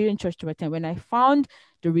Nigerian church to attend. When I found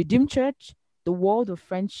the Redeemed Church, the world of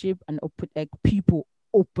friendship and people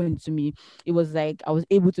open to me. It was like I was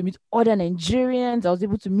able to meet other Nigerians. I was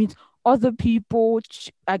able to meet other people,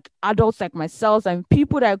 like adults like myself, and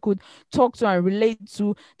people that I could talk to and relate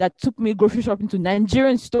to, that took me grocery shopping to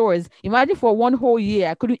Nigerian stores. Imagine for one whole year,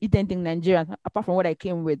 I couldn't eat anything Nigerian apart from what I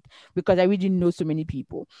came with, because I really know so many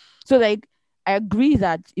people. So I agree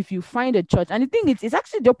that if you find a church, and the thing is, it's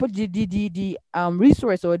actually the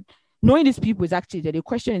resource or knowing these people is actually there. The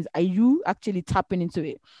question is, are you actually tapping into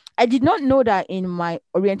it? I did not know that in my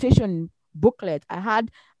orientation booklet, I had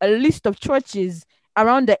a list of churches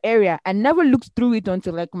around the area. I never looked through it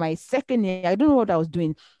until my second year. I don't know what I was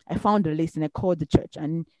doing. I found the list and I called the church,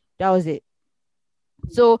 and that was it.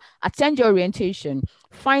 So attend your orientation,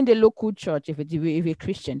 find a local church if you're a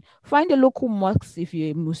Christian, find a local mosque if you're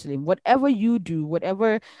a Muslim. Whatever you do,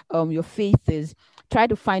 whatever your faith is, try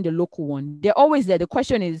to find a local one. They're always there. The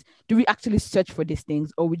question is, do we actually search for these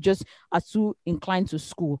things, or we just are too inclined to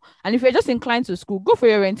school? And if you're just inclined to school, go for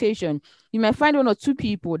your orientation. You might find one or two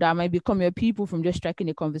people that might become your people from just striking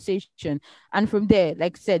a conversation. And from there,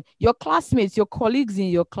 like I said, your classmates, your colleagues in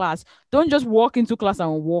your class, don't just walk into class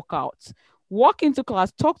and walk out. Walk into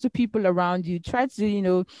class, talk to people around you, try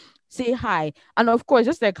to, say hi. And of course,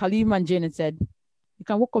 just like Halima and Janet said, you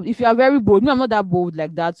can walk up. If you are very bold, I'm not that bold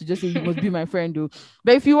like that to just say you must be my friend, though.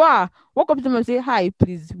 But if you are, walk up to them and say, hi,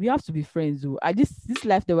 please, we have to be friends, though. This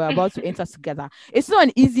life that we're about to enter together, it's not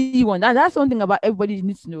an easy one. That's one thing about everybody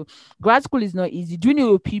needs to know. Grad school is not easy. Doing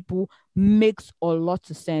it with people makes a lot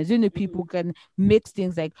of sense. Doing it with people can make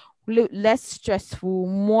things less stressful,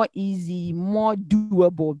 more easy, more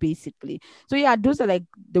doable, basically. So yeah, those are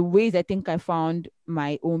the ways I think I found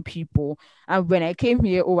my own people. And when I came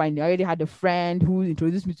here, I already had a friend who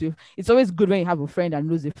introduced me to. It's always good when you have a friend that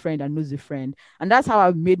knows a friend that knows a friend, and that's how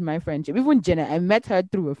I made my friendship. Even Jenna, I met her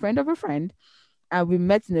through a friend of a friend. And we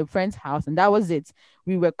met in a friend's house, and that was it.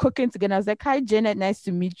 We were cooking together. I was like, hi, Janet, nice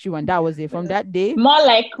to meet you. And that was it. From that day. More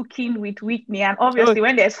like cooking with Whitney. And obviously,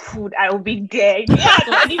 when there's food, I will be there.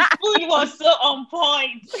 Yeah, the food was so on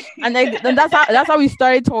point. And that's how we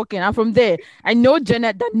started talking. And from there, I know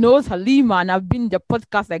Janet that knows Halima, and I've been in the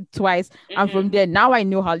podcast twice. Mm-hmm. And from there, now I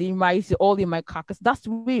know Halima. It's all in my car, because that's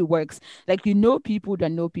the way it works. People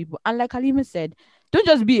that know people. And like Halima said, don't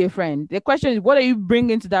just be a friend. The question is, what are you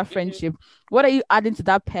bringing to that friendship? Mm-hmm. What are you adding to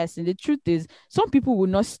that person? The truth is, some people will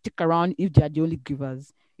not stick around if they are the only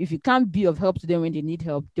givers. If you can't be of help to them when they need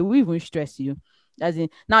help, they will even stress you.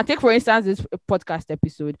 Now, take for instance this podcast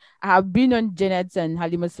episode. I have been on Janet's and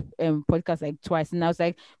Halima's podcast twice, and I was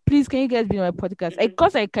like, please, can you guys be on my podcast?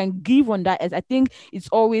 Because I can give on that, as I think it's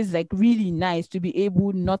always really nice to be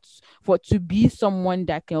able to be someone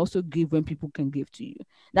that can also give when people can give to you.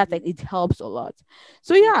 That's it helps a lot.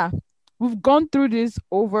 So yeah, we've gone through this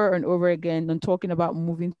over and over again on talking about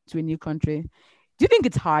moving to a new country. Do you think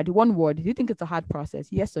it's hard? One word. Do you think it's a hard process?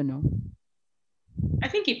 Yes or no? I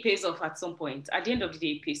think it pays off at some point. At the end of the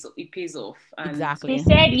day, it pays off. And exactly. He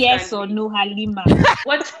said yes or no, Halima.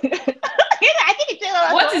 What? I think it's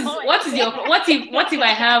what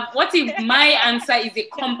if my answer is a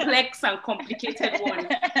complex and complicated one?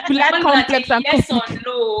 Complex and yes or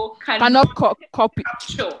no cannot copy.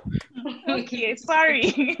 Sure. Okay,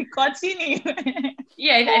 sorry. Continue.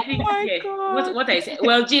 Yeah, I think what I said.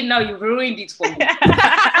 Well, Jane, now you've ruined it for me.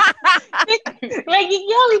 Like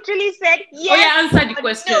you literally said yes. Oh yeah, answer the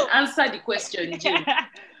question. No. Answer the question, Jane.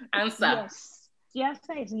 Answer. Yes. The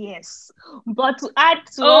answer is yes. But to add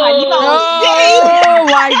to oh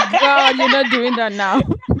my God, you're not doing that now.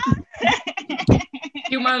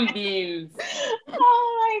 Human beings.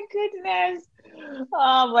 Oh my goodness.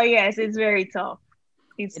 Oh, but yes, it's very tough.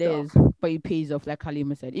 It is, but it pays off, like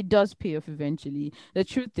Halima said. It does pay off eventually. The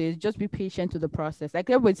truth is, just be patient to the process.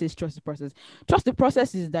 Like everybody says, trust the process. Trust the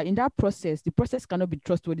process is that in that process, the process cannot be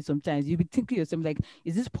trustworthy sometimes. You'll be thinking yourself like,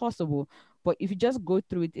 is this possible? But if you just go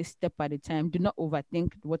through it a step at a time, do not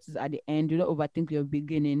overthink what is at the end. Do not overthink your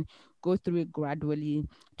beginning. Go through it gradually.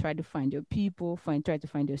 Try to find your people. Try to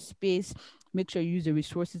find your space. Make sure you use the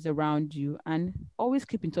resources around you, and always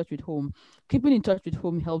keep in touch with home. Keeping in touch with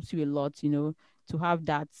home helps you a lot, to have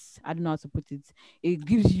that. I don't know how to put it. It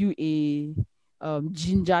gives you a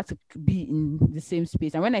ginger to be in the same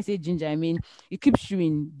space. And when I say ginger, I mean it keeps you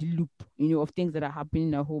in the loop, of things that are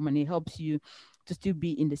happening at home, and it helps you to still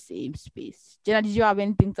be in the same space. Jenna, did you have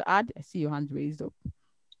anything to add? I see your hand raised up.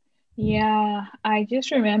 Yeah, I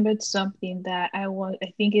just remembered something that I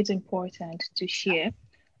think it's important to share.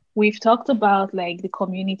 We've talked about like the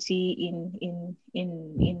community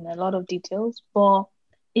in a lot of details, but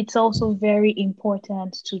it's also very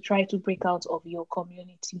important to try to break out of your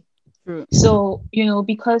community. True. So,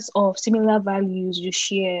 because of similar values you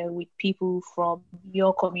share with people from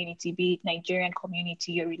your community, be it Nigerian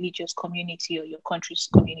community, your religious community, or your country's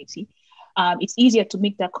community, it's easier to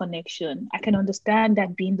make that connection. I can understand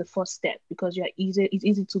that being the first step because it's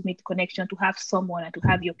easy to make the connection, to have someone and to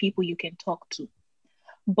have your people you can talk to.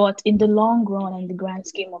 But in the long run and the grand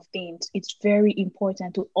scheme of things, it's very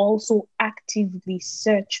important to also actively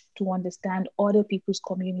search to understand other people's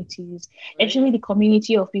communities, actually the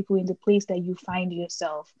community of people in the place that you find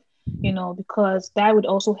yourself, because that would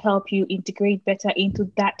also help you integrate better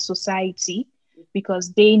into that society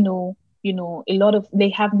because they know, they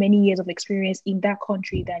have many years of experience in that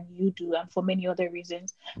country than you do, and for many other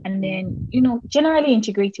reasons. And then, generally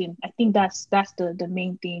integrating, I think that's the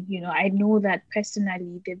main thing. I know that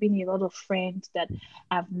personally, there've been a lot of friends that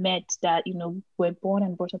I've met that, were born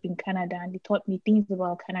and brought up in Canada, and they taught me things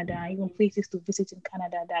about Canada, even places to visit in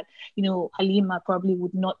Canada that, Halima probably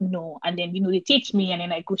would not know. And then, they teach me, and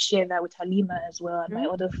then I go share that with Halima as well and my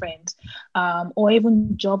other friends. Or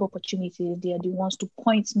even job opportunities. They are the ones to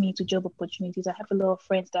point me to job opportunities. I have a lot of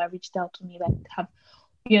friends that reached out to me that have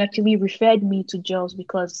actually referred me to jobs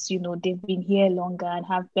because they've been here longer and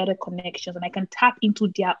have better connections, and I can tap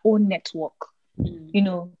into their own network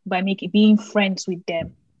by being friends with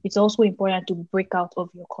them. It's also important to break out of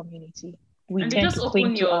your community. We tend to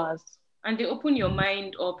cling to ours, and they open your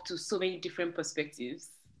mind up to so many different perspectives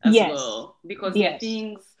as well, because there are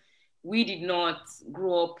things we did not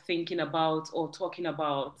grow up thinking about or talking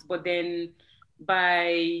about, but then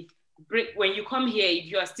when you come here, if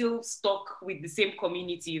you are still stuck with the same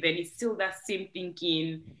community, then it's still that same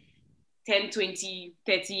thinking 10, 20,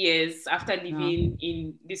 30 years after living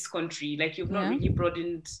in this country. Like you've not really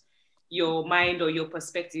broadened your mind or your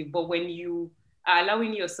perspective. But when you are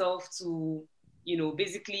allowing yourself to,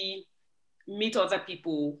 basically meet other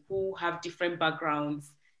people who have different backgrounds,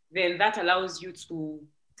 then that allows you to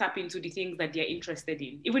tap into the things that they're interested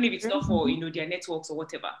in, even if it's not for, their networks or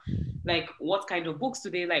whatever. Like what kind of books do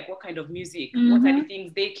they like? What kind of music? What are the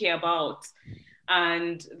things they care about?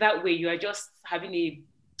 And that way you are just having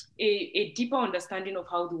a deeper understanding of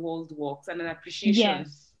how the world works and an appreciation,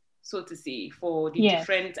 so to say, for the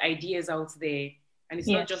different ideas out there. And it's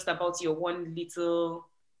not just about your one little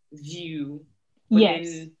view. But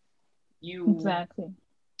then you've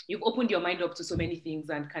opened your mind up to so many things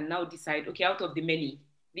and can now decide, okay, out of the many,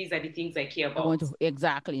 these are the things I care about.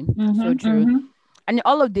 Exactly. So true. And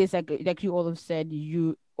all of this, like you all have said,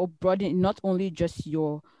 you broaden not only just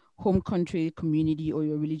your home country community or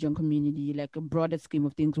your religion community, like a broader scheme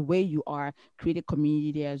of things, where you are, create a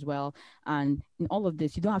community there as well. And in all of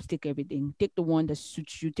this, you don't have to take everything. Take the one that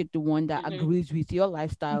suits you, take the one that agrees with your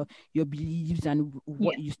lifestyle, your beliefs, and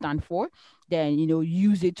what you stand for. Then,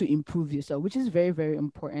 use it to improve yourself, which is very, very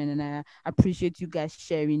important. And I appreciate you guys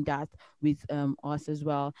sharing that with us as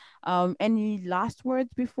well. Any last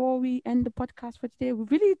words before we end the podcast for today?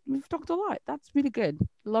 We've talked a lot. That's really good.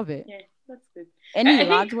 Love it. Yeah. That's good. Any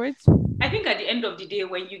last words? I think at the end of the day,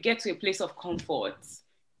 when you get to a place of comfort,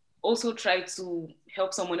 also try to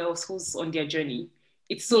help someone else who's on their journey.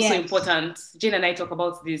 It's so important. Jane and I talk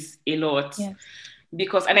about this a lot. Yes.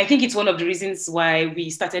 Because, and I think it's one of the reasons why we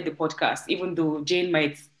started the podcast, even though Jane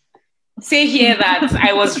might say here that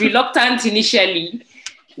I was reluctant initially.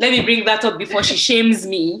 Let me bring that up before she shames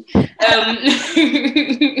me. But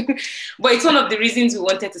it's one of the reasons we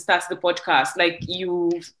wanted to start the podcast. Like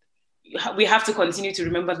we have to continue to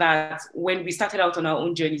remember that when we started out on our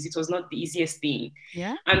own journeys, it was not the easiest thing.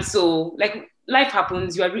 Yeah. And so, like, life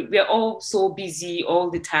happens. We're all so busy all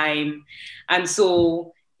the time. And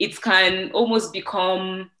so it can almost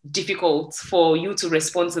become difficult for you to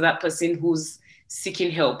respond to that person who's seeking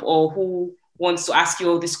help or who wants to ask you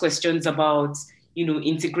all these questions about,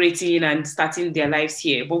 integrating and starting their lives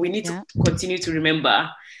here. But we need to continue to remember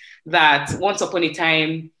that once upon a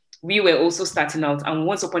time, we were also starting out, and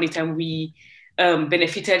once upon a time, we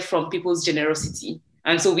benefited from people's generosity.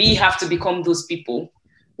 And so we have to become those people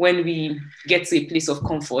when we get to a place of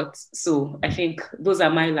comfort. So I think those are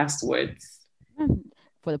my last words.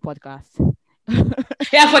 For the podcast.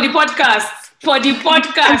 Yeah, for the podcast.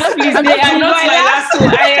 Please, they are not my last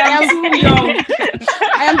one. I am too young.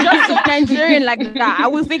 I am just so Nigerian like that. I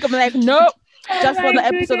will think I'm like, nope. Just for the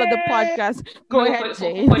episode of the podcast. Go ahead,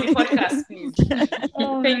 Jane. For the podcast, please.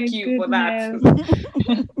 Thank you for that.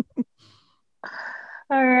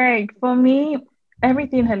 All right. For me,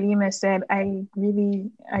 everything Halima said, I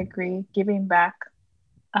really agree. Giving back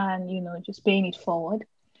and, just paying it forward.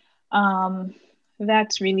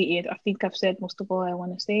 That's really it. I think I've said most of all I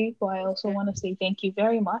want to say, but I also want to say thank you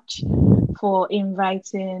very much for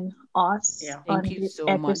inviting us on this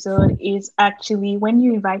episode. Is actually, when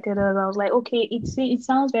you invited us, I was like, okay, it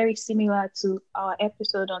sounds very similar to our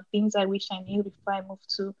episode on things I wish I knew before I moved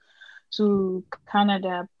to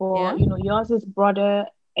Canada, but yours is broader,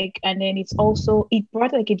 and then it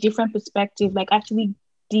brought like a different perspective, like actually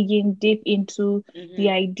digging deep into the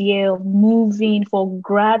idea of moving for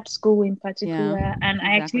grad school in particular. And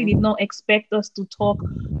I actually did not expect us to talk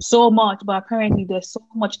so much, but apparently there's so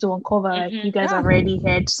much to uncover. Like you guys have already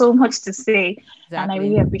had so much to say. And I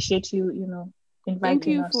really appreciate you,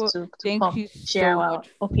 inviting us to come share our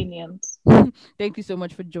opinions. Thank you so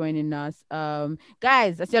much for joining us.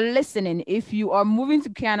 Guys, as you're listening, if you are moving to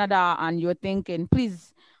Canada and you're thinking,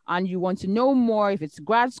 please, and you want to know more, if it's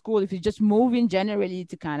grad school, if you're just moving generally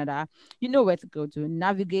to Canada, you know where to go to.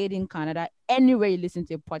 Navigating Canada, anywhere you listen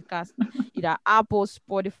to a podcast, either Apple,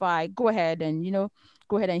 Spotify, go ahead and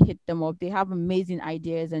hit them up. They have amazing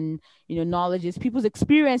ideas and, knowledges, people's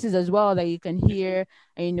experiences as well that you can hear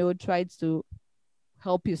and, try to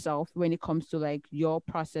help yourself when it comes to like your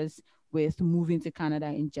process with moving to Canada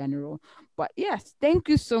in general. But yes, thank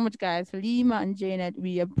you so much, guys. Halima and Janet,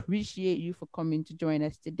 we appreciate you for coming to join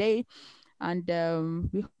us today. And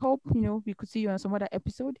we hope, we could see you on some other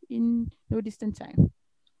episode in no distant time.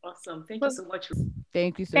 Awesome. Thank you so much.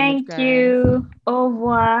 Thank you so much, guys. Thank you. Au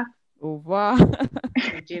revoir. Au revoir.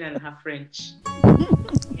 Jane and her French.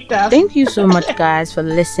 Thank you so much, guys, for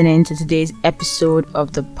listening to today's episode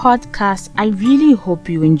of the podcast. I really hope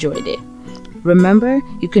you enjoyed it. Remember,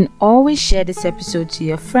 you can always share this episode to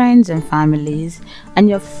your friends and families and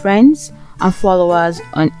your friends and followers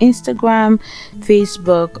on Instagram,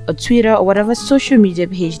 Facebook, or Twitter, or whatever social media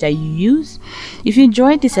page that you use. If you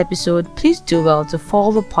enjoyed this episode, please do well to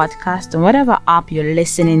follow the podcast on whatever app you're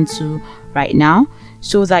listening to right now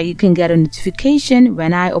so that you can get a notification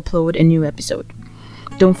when I upload a new episode.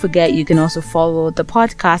 Don't forget, you can also follow the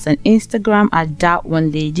podcast on Instagram at That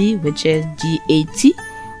One Lady, which is DATONELADY.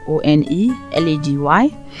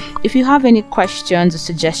 If you have any questions or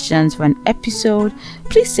suggestions for an episode,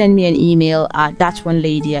 please send me an email at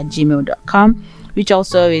thatonelady@gmail.com, which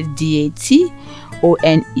also is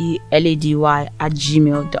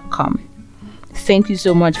DATONELADY@gmail.com. Thank you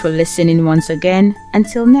so much for listening once again.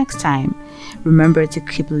 Until next time, remember to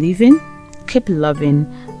keep living, keep loving,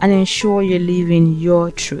 and ensure you're living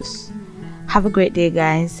your truth. Have a great day,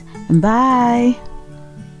 guys, and bye.